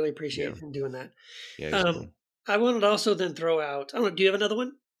 Yeah, I really appreciate him doing that. Yeah, he's cool. I wanted to also then throw out, I don't know, do you have another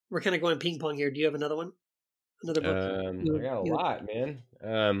one? We're kind of going ping pong here. Do you have another one? Another book? I got a lot, man.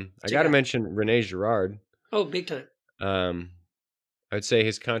 I got to mention Rene Girard. Oh, big time. I would say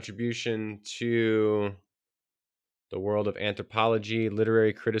his contribution to the world of anthropology,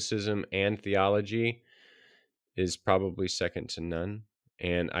 literary criticism, and theology is probably second to none.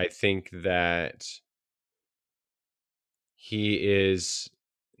 And I think that he is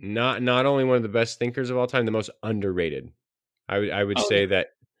not only one of the best thinkers of all time, the most underrated. I would say that.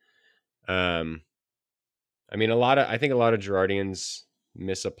 I mean, I think a lot of Girardians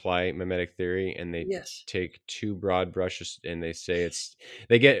misapply mimetic theory, and they take too broad brushes, and they say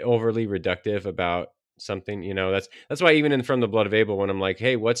they get overly reductive about something. You know, that's why even in From the Blood of Abel, when I'm like,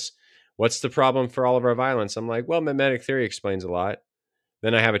 hey, what's the problem for all of our violence? I'm like, well, mimetic theory explains a lot.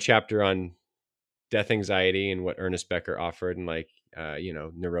 Then I have a chapter on death anxiety and what Ernest Becker offered, and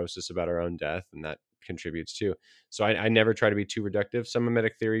neurosis about our own death, and that contributes too. So I never try to be too reductive. Some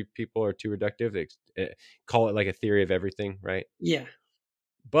mimetic theory people are too reductive. They call it like a theory of everything, right? Yeah.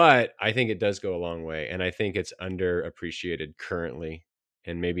 But I think it does go a long way, and I think it's underappreciated currently.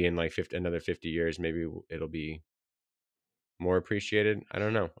 And maybe in like another 50 years, maybe it'll be more appreciated. I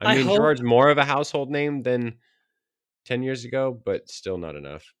don't know. I mean, Girard's more of a household name than 10 years ago, but still not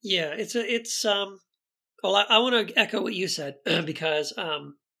enough. Yeah, well, I want to echo what you said because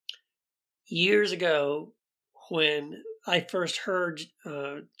years ago, when I first heard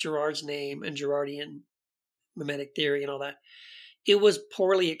Girard's name and Girardian mimetic theory and all that, it was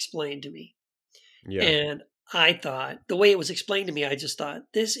poorly explained to me. Yeah. And I thought, the way it was explained to me, I just thought,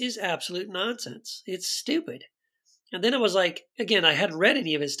 this is absolute nonsense. It's stupid. And then it was like, again, I hadn't read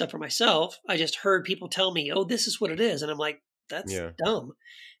any of his stuff for myself. I just heard people tell me, oh, this is what it is. And I'm like, that's dumb.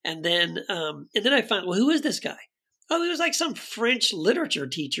 And then I found, well, who is this guy? Oh, he was like some French literature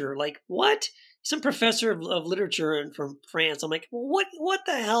teacher. Like, what? Some professor of literature from France. I'm like, well, what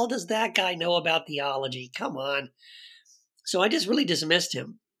the hell does that guy know about theology? Come on. So I just really dismissed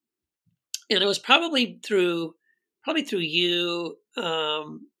him. And it was probably through you,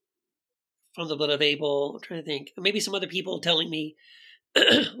 From the Blood of Abel. I'm trying to think. Maybe some other people telling me,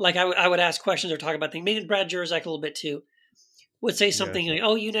 like I would ask questions or talk about things. Maybe Brad Jerzak a little bit too. Would say something like,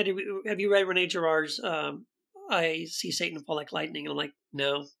 "Oh, have you read Rene Girard's I See Satan Fall Like Lightning?" And I'm like,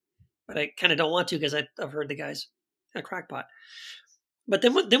 "No," but I kind of don't want to because I've heard the guy's a crackpot. But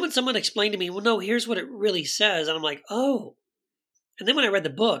then when someone explained to me, well, no, here's what it really says, and I'm like, oh. And then when I read the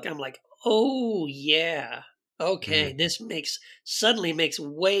book, I'm like, oh yeah, okay, this suddenly makes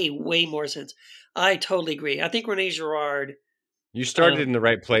way more sense. I totally agree. I think Rene Girard. You started in the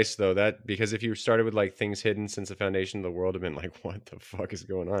right place though, because if you started with like things hidden since the foundation of the world, have been like, what the fuck is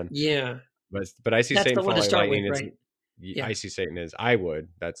going on? Yeah. But I See Satan Fall Like Lightning. Right? I See Satan is. I would.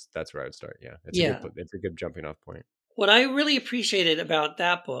 That's where I would start. Yeah. It's a good jumping off point. What I really appreciated about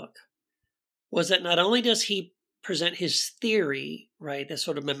that book was that not only does he present his theory, right, this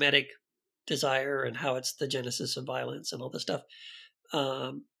sort of mimetic desire and how it's the genesis of violence and all this stuff,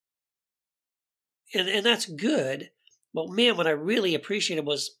 and that's good. But man, what I really appreciated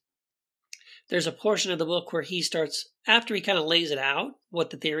was there's a portion of the book where he starts, after he kind of lays it out, what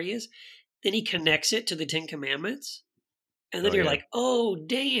the theory is, then he connects it to the 10 Commandments. And then you're like, oh,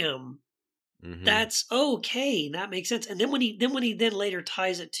 damn, that's okay. That makes sense. And then when he later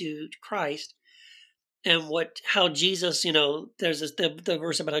ties it to Christ and how Jesus, there's the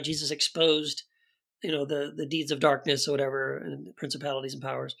verse about how Jesus exposed, the deeds of darkness or whatever, and the principalities and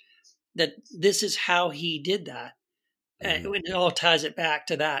powers, that this is how he did that. And when it all ties it back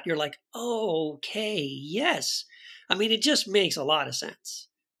to that, you're like, oh, okay, yes. I mean, it just makes a lot of sense.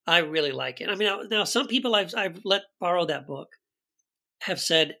 I really like it. I mean, now some people I've let borrow that book have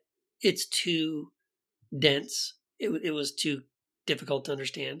said it's too dense. It was too difficult to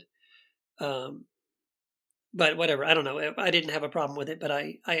understand. But whatever. I don't know. I didn't have a problem with it, but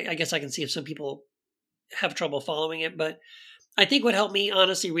I guess I can see if some people have trouble following it. But I think what helped me,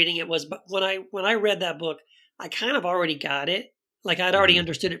 honestly, reading it was when I read that book, I kind of already got it. Like I'd already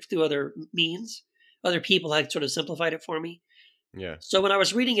understood it through other means. Other people had sort of simplified it for me. Yeah. So when I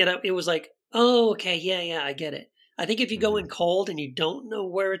was reading it, it was like, oh, okay, yeah, I get it. I think if you go in cold and you don't know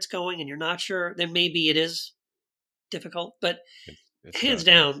where it's going and you're not sure, then maybe it is difficult. But it's hands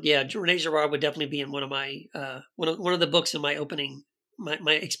down, yeah, Rene Girard would definitely be in one of my one of the books in my opening,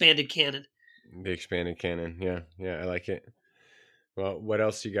 my expanded canon. The expanded canon. Yeah, I like it. Well, what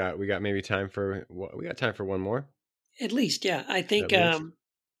else you got? We got maybe time for we got time for one more. At least, yeah. I think At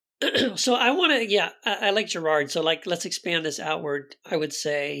so I want to, yeah, I like Gerard. So like, let's expand this outward. I would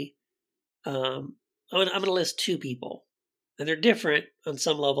say, I'm going to list two people, and they're different on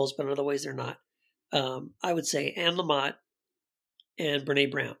some levels, but in other ways they're not. I would say Anne Lamott and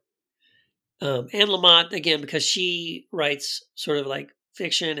Brene Brown. Anne Lamott, again, because she writes sort of like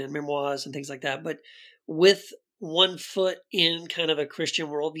fiction and memoirs and things like that, but with one foot in kind of a Christian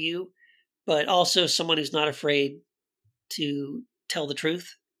worldview, but also someone who's not afraid to tell the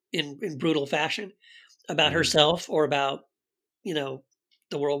truth in brutal fashion about herself or about,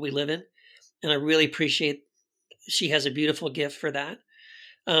 the world we live in. And I really appreciate she has a beautiful gift for that.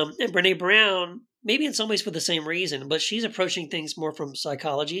 And Brene Brown, maybe in some ways for the same reason, but she's approaching things more from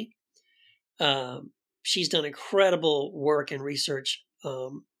psychology. She's done incredible work and research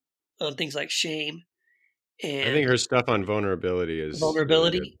on things like shame. And I think her stuff on vulnerability is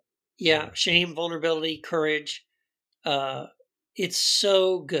vulnerability. Really yeah, shame, vulnerability, courage. It's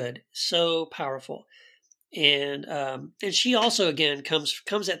so good, so powerful. And she also again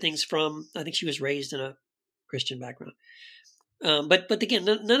comes at things from, I think she was raised in a Christian background. But again,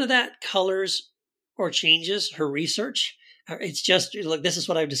 none of that colors or changes her research. It's just, look, this is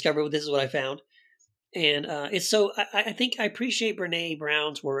what I've discovered. This is what I found. And it's so, I think I appreciate Brene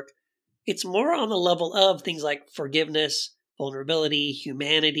Brown's work. It's more on the level of things like forgiveness, vulnerability,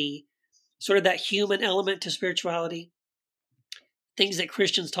 humanity, sort of that human element to spirituality. Things that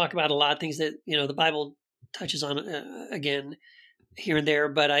Christians talk about a lot, things that, the Bible touches on again here and there.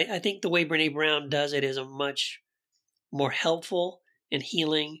 But I think the way Brene Brown does it is a much more helpful and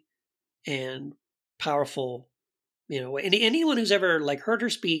healing and powerful, way. And anyone who's ever like heard her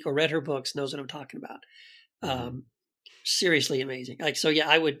speak or read her books knows what I'm talking about. Seriously amazing. Like, so yeah,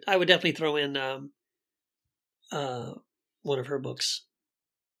 I would definitely throw in one of her books,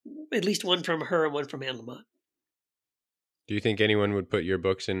 at least one from her and one from Anne Lamott. Do you think anyone would put your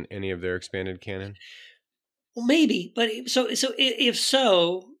books in any of their expanded canon? Well, maybe, but so if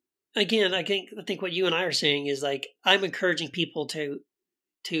so, again, I think what you and I are saying is like, I'm encouraging people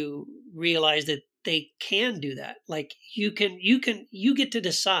to realize that they can do that. Like you get to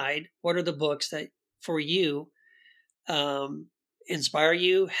decide what are the books that for you inspire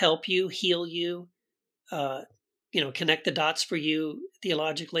you, help you, heal you, connect the dots for you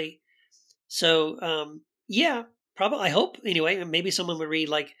theologically. So yeah, probably, I hope anyway, maybe someone would read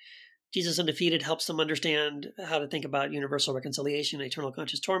like Jesus Undefeated helps them understand how to think about universal reconciliation, eternal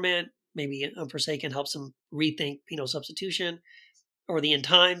conscious torment. Maybe Unforsaken helps them rethink penal substitution, or the End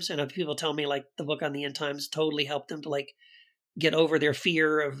Times. And people tell me like the book on the End Times totally helped them to like get over their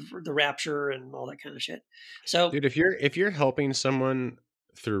fear of the rapture and all that kind of shit. So, dude, if you're helping someone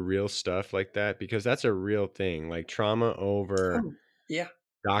through real stuff like that, because that's a real thing, like trauma over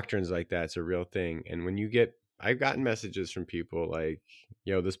doctrines like that's a real thing. And when I've gotten messages from people like,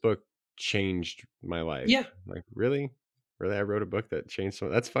 yo, this book changed my life. Yeah. Like, really? I wrote a book that changed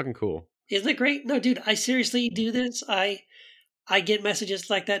someone. That's fucking cool. Isn't it great? No, dude, I seriously do this. I get messages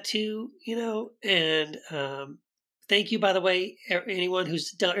like that too, and thank you, by the way, anyone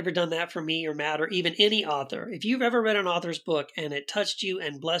who's ever done that for me or Matt or even any author. If you've ever read an author's book and it touched you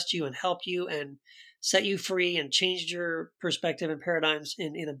and blessed you and helped you and set you free and changed your perspective and paradigms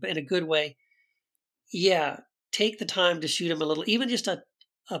in a good way, yeah, take the time to shoot them a little, even just a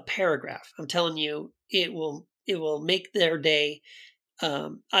paragraph. I'm telling you, it will make their day.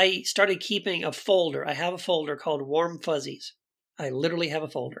 I started keeping a folder. I have a folder called Warm Fuzzies. I literally have a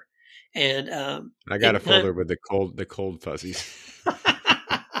folder, and I got a folder with the cold fuzzies.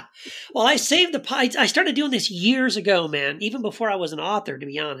 Well, I saved I started doing this years ago, man. Even before I was an author, to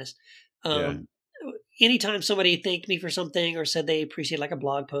be honest. Anytime somebody thanked me for something or said they appreciate like a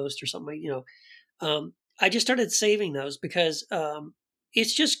blog post or something, I just started saving those because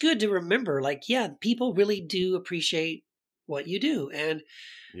it's just good to remember. Like, yeah, people really do appreciate what you do, and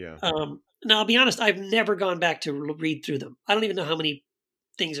now I'll be honest, I've never gone back to read through them. I don't even know how many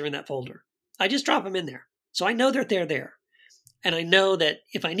things are in that folder. I just drop them in there. So I know that they're there. And I know that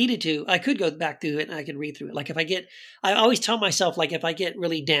if I needed to, I could go back through it and I could read through it. Like I always tell myself, like if I get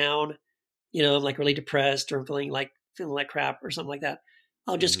really down, I'm like really depressed or I'm feeling like crap or something like that,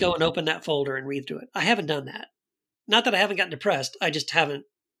 I'll just go and open that folder and read through it. I haven't done that. Not that I haven't gotten depressed. I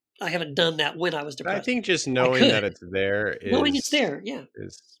haven't done that when I was depressed. I think just knowing that it's there knowing it's there,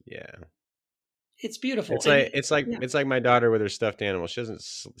 it's beautiful. It's like my daughter with her stuffed animal. She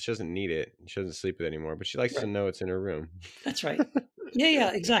doesn't need it. She doesn't sleep with it anymore, but she likes to know it's in her room. That's right.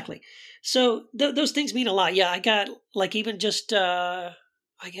 Yeah, exactly. So those things mean a lot. Yeah, I got like even just I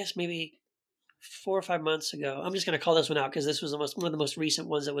guess maybe 4 or 5 months ago. I'm just going to call this one out because this was one of the most recent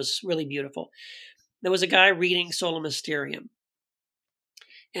ones that was really beautiful. There was a guy reading Sola Mysterium.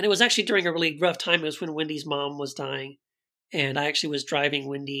 And it was actually during a really rough time. It was when Wendy's mom was dying. And I actually was driving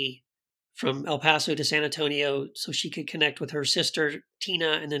Wendy from El Paso to San Antonio so she could connect with her sister,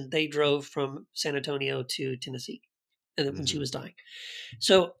 Tina. And then they drove from San Antonio to Tennessee and then when she was dying.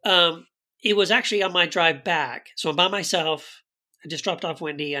 So it was actually on my drive back. So I'm by myself. I just dropped off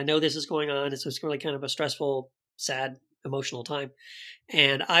Wendy. I know this is going on. So it's really kind of a stressful, sad, emotional time.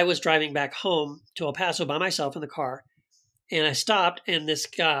 And I was driving back home to El Paso by myself in the car. And I stopped, and this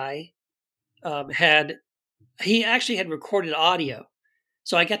guy he actually had recorded audio.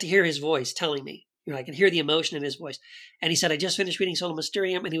 So I got to hear his voice telling me, I can hear the emotion in his voice. And he said, I just finished reading Sola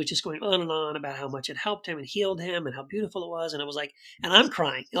Mysterium. And he was just going on and on about how much it helped him and healed him and how beautiful it was. And I was like, and I'm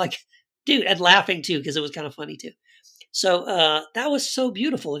crying, like, dude, and laughing too, because it was kind of funny too. So that was so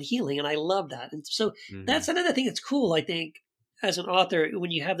beautiful and healing. And I love that. And so that's another thing that's cool, I think, as an author,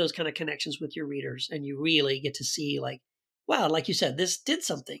 when you have those kind of connections with your readers and you really get to see, like, wow, like you said, this did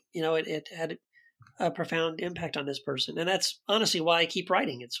something. It had a profound impact on this person. And that's honestly why I keep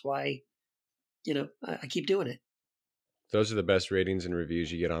writing. It's why, I keep doing it. Those are the best ratings and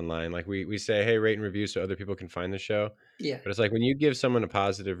reviews you get online. Like we say, hey, rate and review so other people can find the show. Yeah. But it's like when you give someone a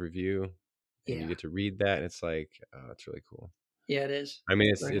positive review and you get to read that, and it's like, oh, it's really cool. Yeah, it is. I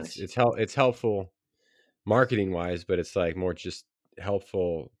mean, it's helpful marketing wise, but it's like more just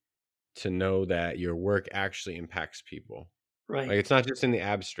helpful to know that your work actually impacts people. Right. Like it's not just in the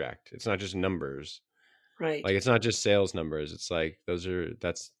abstract. It's not just numbers. Right. Like it's not just sales numbers. It's like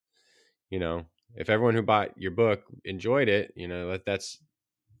that's if everyone who bought your book enjoyed it, that's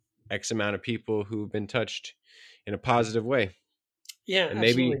X amount of people who've been touched in a positive way. Yeah, and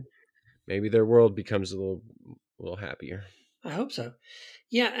absolutely. maybe their world becomes a little happier. I hope so.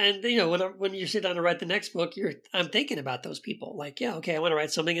 Yeah, and when you sit down to write the next book, I'm thinking about those people. Like, yeah, okay, I want to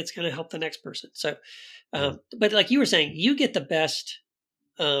write something that's going to help the next person. So, but like you were saying, you get the best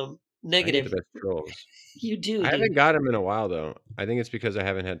negative. I get the best trolls. You do. I haven't got them in a while though. I think it's because I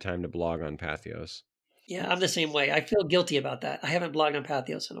haven't had time to blog on Pathos. Yeah, I'm the same way. I feel guilty about that. I haven't blogged on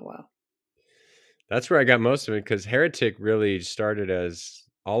Pathos in a while. That's where I got most of it, because Heretic really started as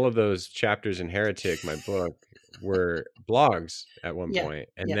all of those chapters in Heretic, my book, were blogs at one point,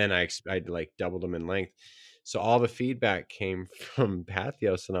 and then I like doubled them in length. So all the feedback came from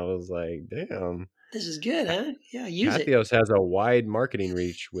Pathos, and I was like, damn. This is good, huh? Yeah, use it. Pathos has a wide marketing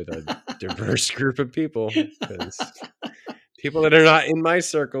reach with a diverse group of people. People that are not in my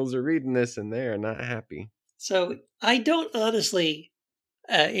circles are reading this, and they are not happy. So I don't honestly,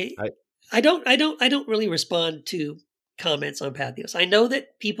 I don't really respond to comments on Pathos. I know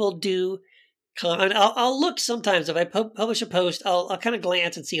that people do. I'll look sometimes if I publish a post. I'll kind of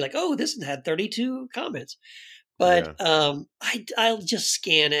glance and see like, oh, this had 32 comments. But I'll just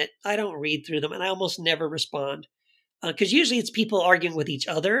scan it. I don't read through them, and I almost never respond because usually it's people arguing with each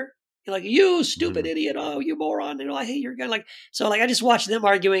other. You're like, you stupid idiot! Oh, you moron! And I hate your guy. Like, so like I just watch them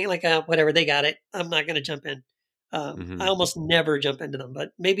arguing. Like, whatever, they got it. I'm not going to jump in. I almost never jump into them,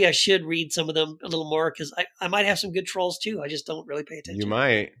 but maybe I should read some of them a little more because I might have some good trolls too. I just don't really pay attention. You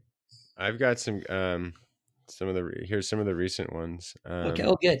might. I've got some of the recent ones. Okay.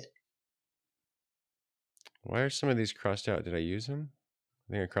 Oh, good. Why are some of these crossed out? Did I use them?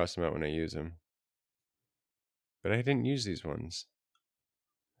 I think I crossed them out when I use them. But I didn't use these ones.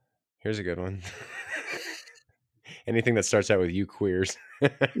 Here's a good one. Anything that starts out with you queers.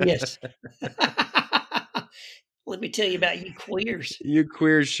 Yes. Let me tell you about you queers. You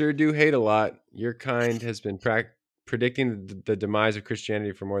queers sure do hate a lot. Your kind has been predicting the demise of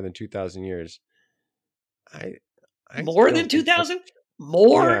Christianity for more than 2,000 years. More than 2,000?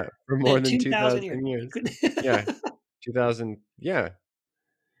 More? Yeah, for more than 2,000 years. Yeah. 2,000. Yeah.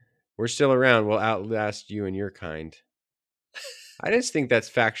 We're still around. We'll outlast you and your kind. I just think that's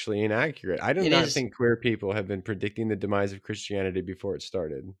factually inaccurate. I do not think queer people have been predicting the demise of Christianity before it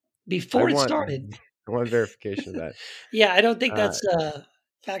started. Before it started? I want verification of that. Yeah, I don't think that's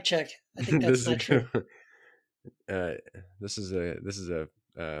fact check. I think that's not true. This is a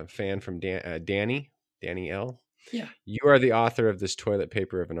fan from Danny L. Yeah. You are the author of this toilet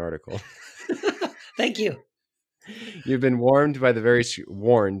paper of an article. Thank you. You've been warned by the very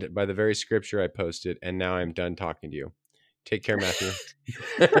scripture I posted, and now I'm done talking to you. Take care, Matthew.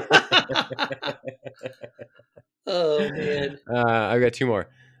 Oh man. I've got two more.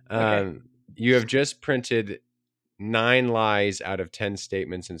 Okay. You have just printed 9 lies out of 10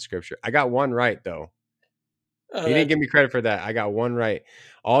 statements in scripture. I got one right though. He didn't give me credit for that. I got one right.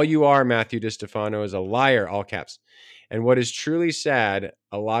 All you are, Matthew DiStefano, is a liar, all caps. And what is truly sad,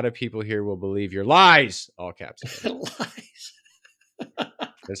 a lot of people here will believe your lies, all caps. Lies.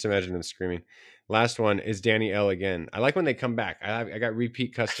 Just imagine them screaming. Last one is Danny L again. I like when they come back. I got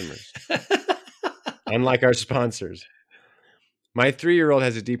repeat customers. Unlike our sponsors. My 3-year-old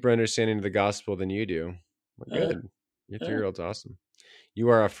has a deeper understanding of the gospel than you do. Well, good. Your 3-year-old's awesome. You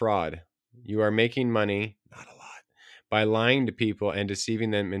are a fraud. You are making money, not a lot, by lying to people and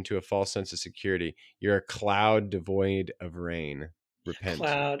deceiving them into a false sense of security. You're a cloud devoid of rain. Repent.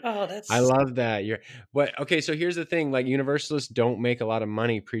 Cloud. Oh, that's. I love that. Okay, so here's the thing. Like, universalists don't make a lot of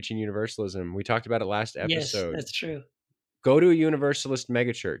money preaching universalism. We talked about it last episode. Yes, that's true. Go to a universalist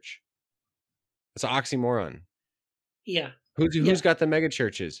megachurch. It's an oxymoron. Yeah. Who's got the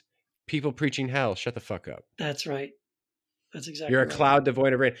megachurches? People preaching hell. Shut the fuck up. That's right. That's exactly. You're a right. cloud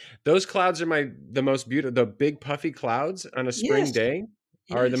devoid of rain. Those clouds are the most beautiful. The big puffy clouds on a spring day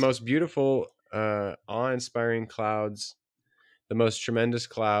are the most beautiful, awe-inspiring clouds. The most tremendous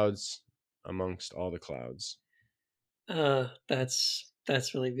clouds amongst all the clouds. That's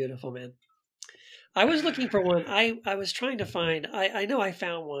really beautiful, man. I was looking for one. I was trying to find. I know I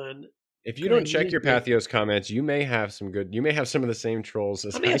found one. If you don't check your Patheos comments, you may have some good. You may have some of the same trolls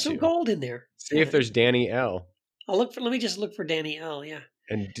as I do. I may have some gold in there. See if there's Danny L. Let me just look for Danny L. Yeah.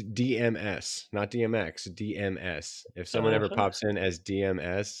 And DMS, not DMX, DMS. If someone ever pops in as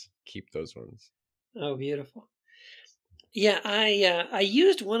DMS, keep those ones. Oh, beautiful. Yeah, I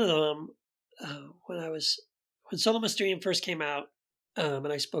used one of them when Solo Mysterium first came out,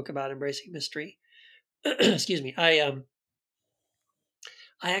 and I spoke about embracing mystery. Excuse me. I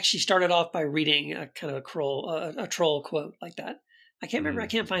actually started off by reading a kind of a troll quote like that. I can't remember. I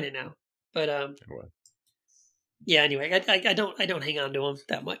can't find it now. But yeah. Anyway, I don't hang on to them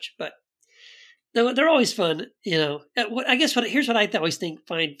that much, but they're always fun. You know. Here's what I always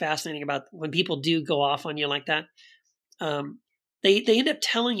find fascinating about when people do go off on you like that. They end up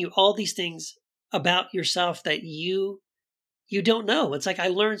telling you all these things about yourself that you don't know. It's like I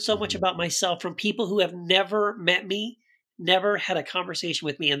learned so much about myself from people who have never met me, never had a conversation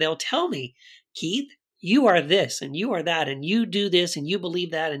with me, and they'll tell me, Keith, you are this and you are that and you do this and you believe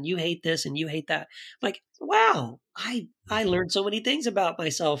that and you hate this and you hate that. I'm like, wow, I learned so many things about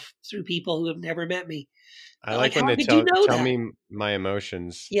myself through people who have never met me. I like when they tell me my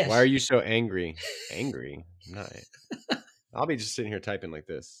emotions. Yes. Why are you so angry? Angry? I'm not. I'll be just sitting here typing like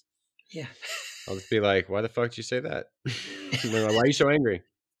this. Yeah. I'll just be like, why the fuck did you say that? Like, why are you so angry?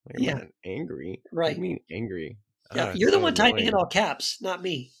 Like, yeah. I'm not angry. Right. What do you mean angry? Yeah, you're the one typing in all caps, not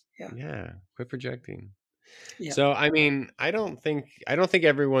me. Yeah. Quit projecting. Yeah. So, I mean, I don't think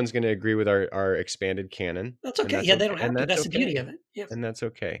everyone's going to agree with our expanded canon. That's okay. They don't have to. That's the beauty of it. Yeah. And that's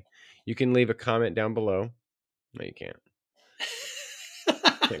okay. You can leave a comment down below. No, you can't.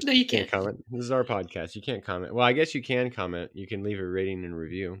 No, you can't comment. This is our podcast. You can't comment. Well, I guess you can comment. You can leave a rating and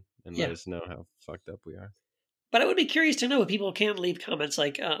review and let us know how fucked up we are. But I would be curious to know if people can leave comments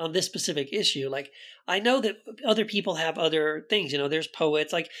like on this specific issue. Like, I know that other people have other things. You know, there's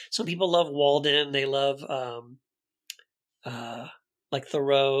poets. Like, some people love Walden. They love like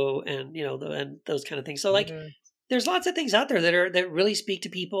Thoreau and and those kind of things. So like, there's lots of things out there that really speak to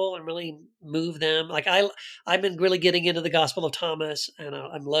people and really move them. Like I've been really getting into the Gospel of Thomas, and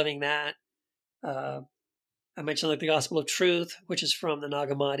I'm loving that. I mentioned like the Gospel of Truth, which is from the Nag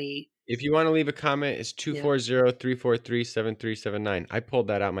Hammadi. If you want to leave a comment, it's 240-343-7379. I pulled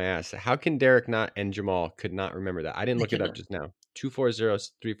that out my ass. How can Derek and Jamal could not remember that? I didn't look it up just now.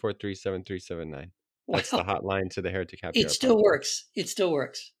 240-343-7379. That's the hotline to the Heretic Happy Hour. It still works. It still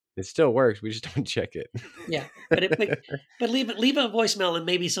works. It still works. We just don't check it. Yeah, but leave a voicemail and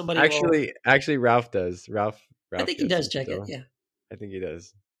maybe somebody. Actually, Ralph does. Ralph. I think he does check it. Yeah, I think he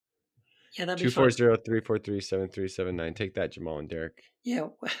does. Yeah, that'd be 240-343-7379. Take that, Jamal and Derek. Yeah,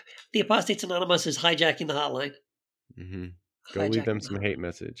 the Apostates Anonymous is hijacking the hotline. Mm-hmm. Go leave them some hate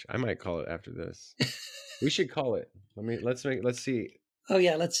message. I might call it after this. We should call it. Let's see. Oh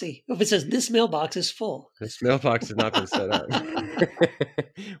yeah, let's see. If it says this mailbox is full. This mailbox has not been set up.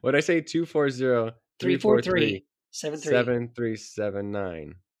 What did I say?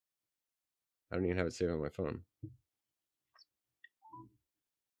 240-343-7379. I don't even have it saved on my phone.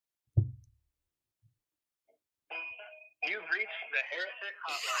 You've reached the Heretic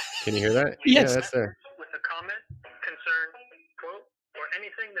Hotline. Can you hear that? Yes. Yeah, that's there. With a comment, concern, quote, or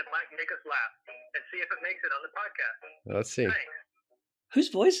anything that might make us laugh, and see if it makes it on the podcast. Let's see. Thanks. Whose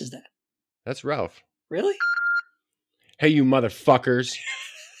voice is that? That's Ralph. Really? Hey, you motherfuckers.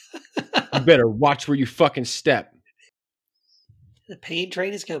 You better watch where you fucking step. The pain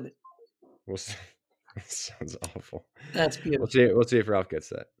train is coming. Sounds awful. That's beautiful. We'll see if Ralph gets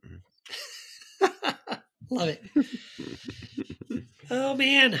that. Love it. Oh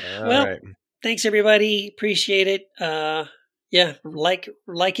man. All well, right. Thanks everybody. Appreciate it. Yeah, like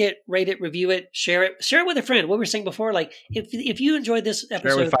it, rate it, review it, share it with a friend. What we were saying before, like if you enjoyed this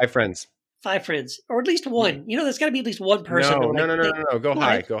episode, Share with 5 friends. 5 friends, or at least one. You know, there's got to be at least one person. No. Go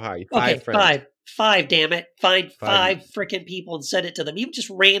high. 5 friends. 5. 5. Damn it! Find 5 freaking people and send it to them. Even just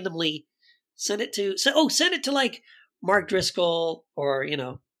randomly send it to. Send it to like Mark Driscoll, or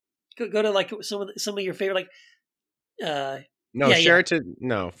go to like some of your favorite share it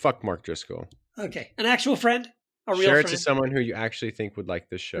to fuck Mark Driscoll. Okay, an actual friend. A real Share friend. it to someone who you actually think would like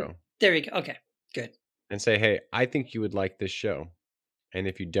this show. There you go. Okay, good. And say, hey, I think you would like this show. And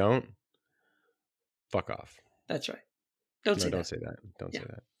if you don't, fuck off. That's right. Don't say that. Don't say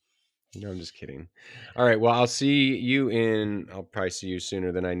that. No, I'm just kidding. All right. Well, I'll probably see you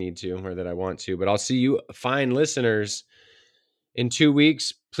sooner than I need to or that I want to. But I'll see you fine listeners in 2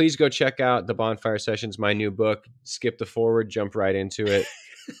 weeks. Please go check out The Bonfire Sessions, my new book. Skip the forward, jump right into it.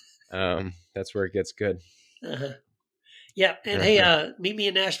 That's where it gets good. Yeah, and hey, meet me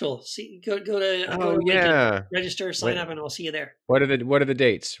in Nashville. Go to register, sign up, and I'll see you there. What are the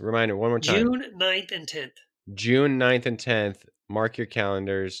dates? Reminder one more time. June 9th and 10th. June 9th and 10th. Mark your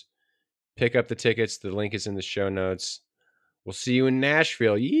calendars. Pick up the tickets. The link is in the show notes. We'll see you in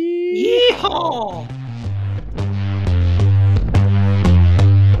Nashville. Yeehaw!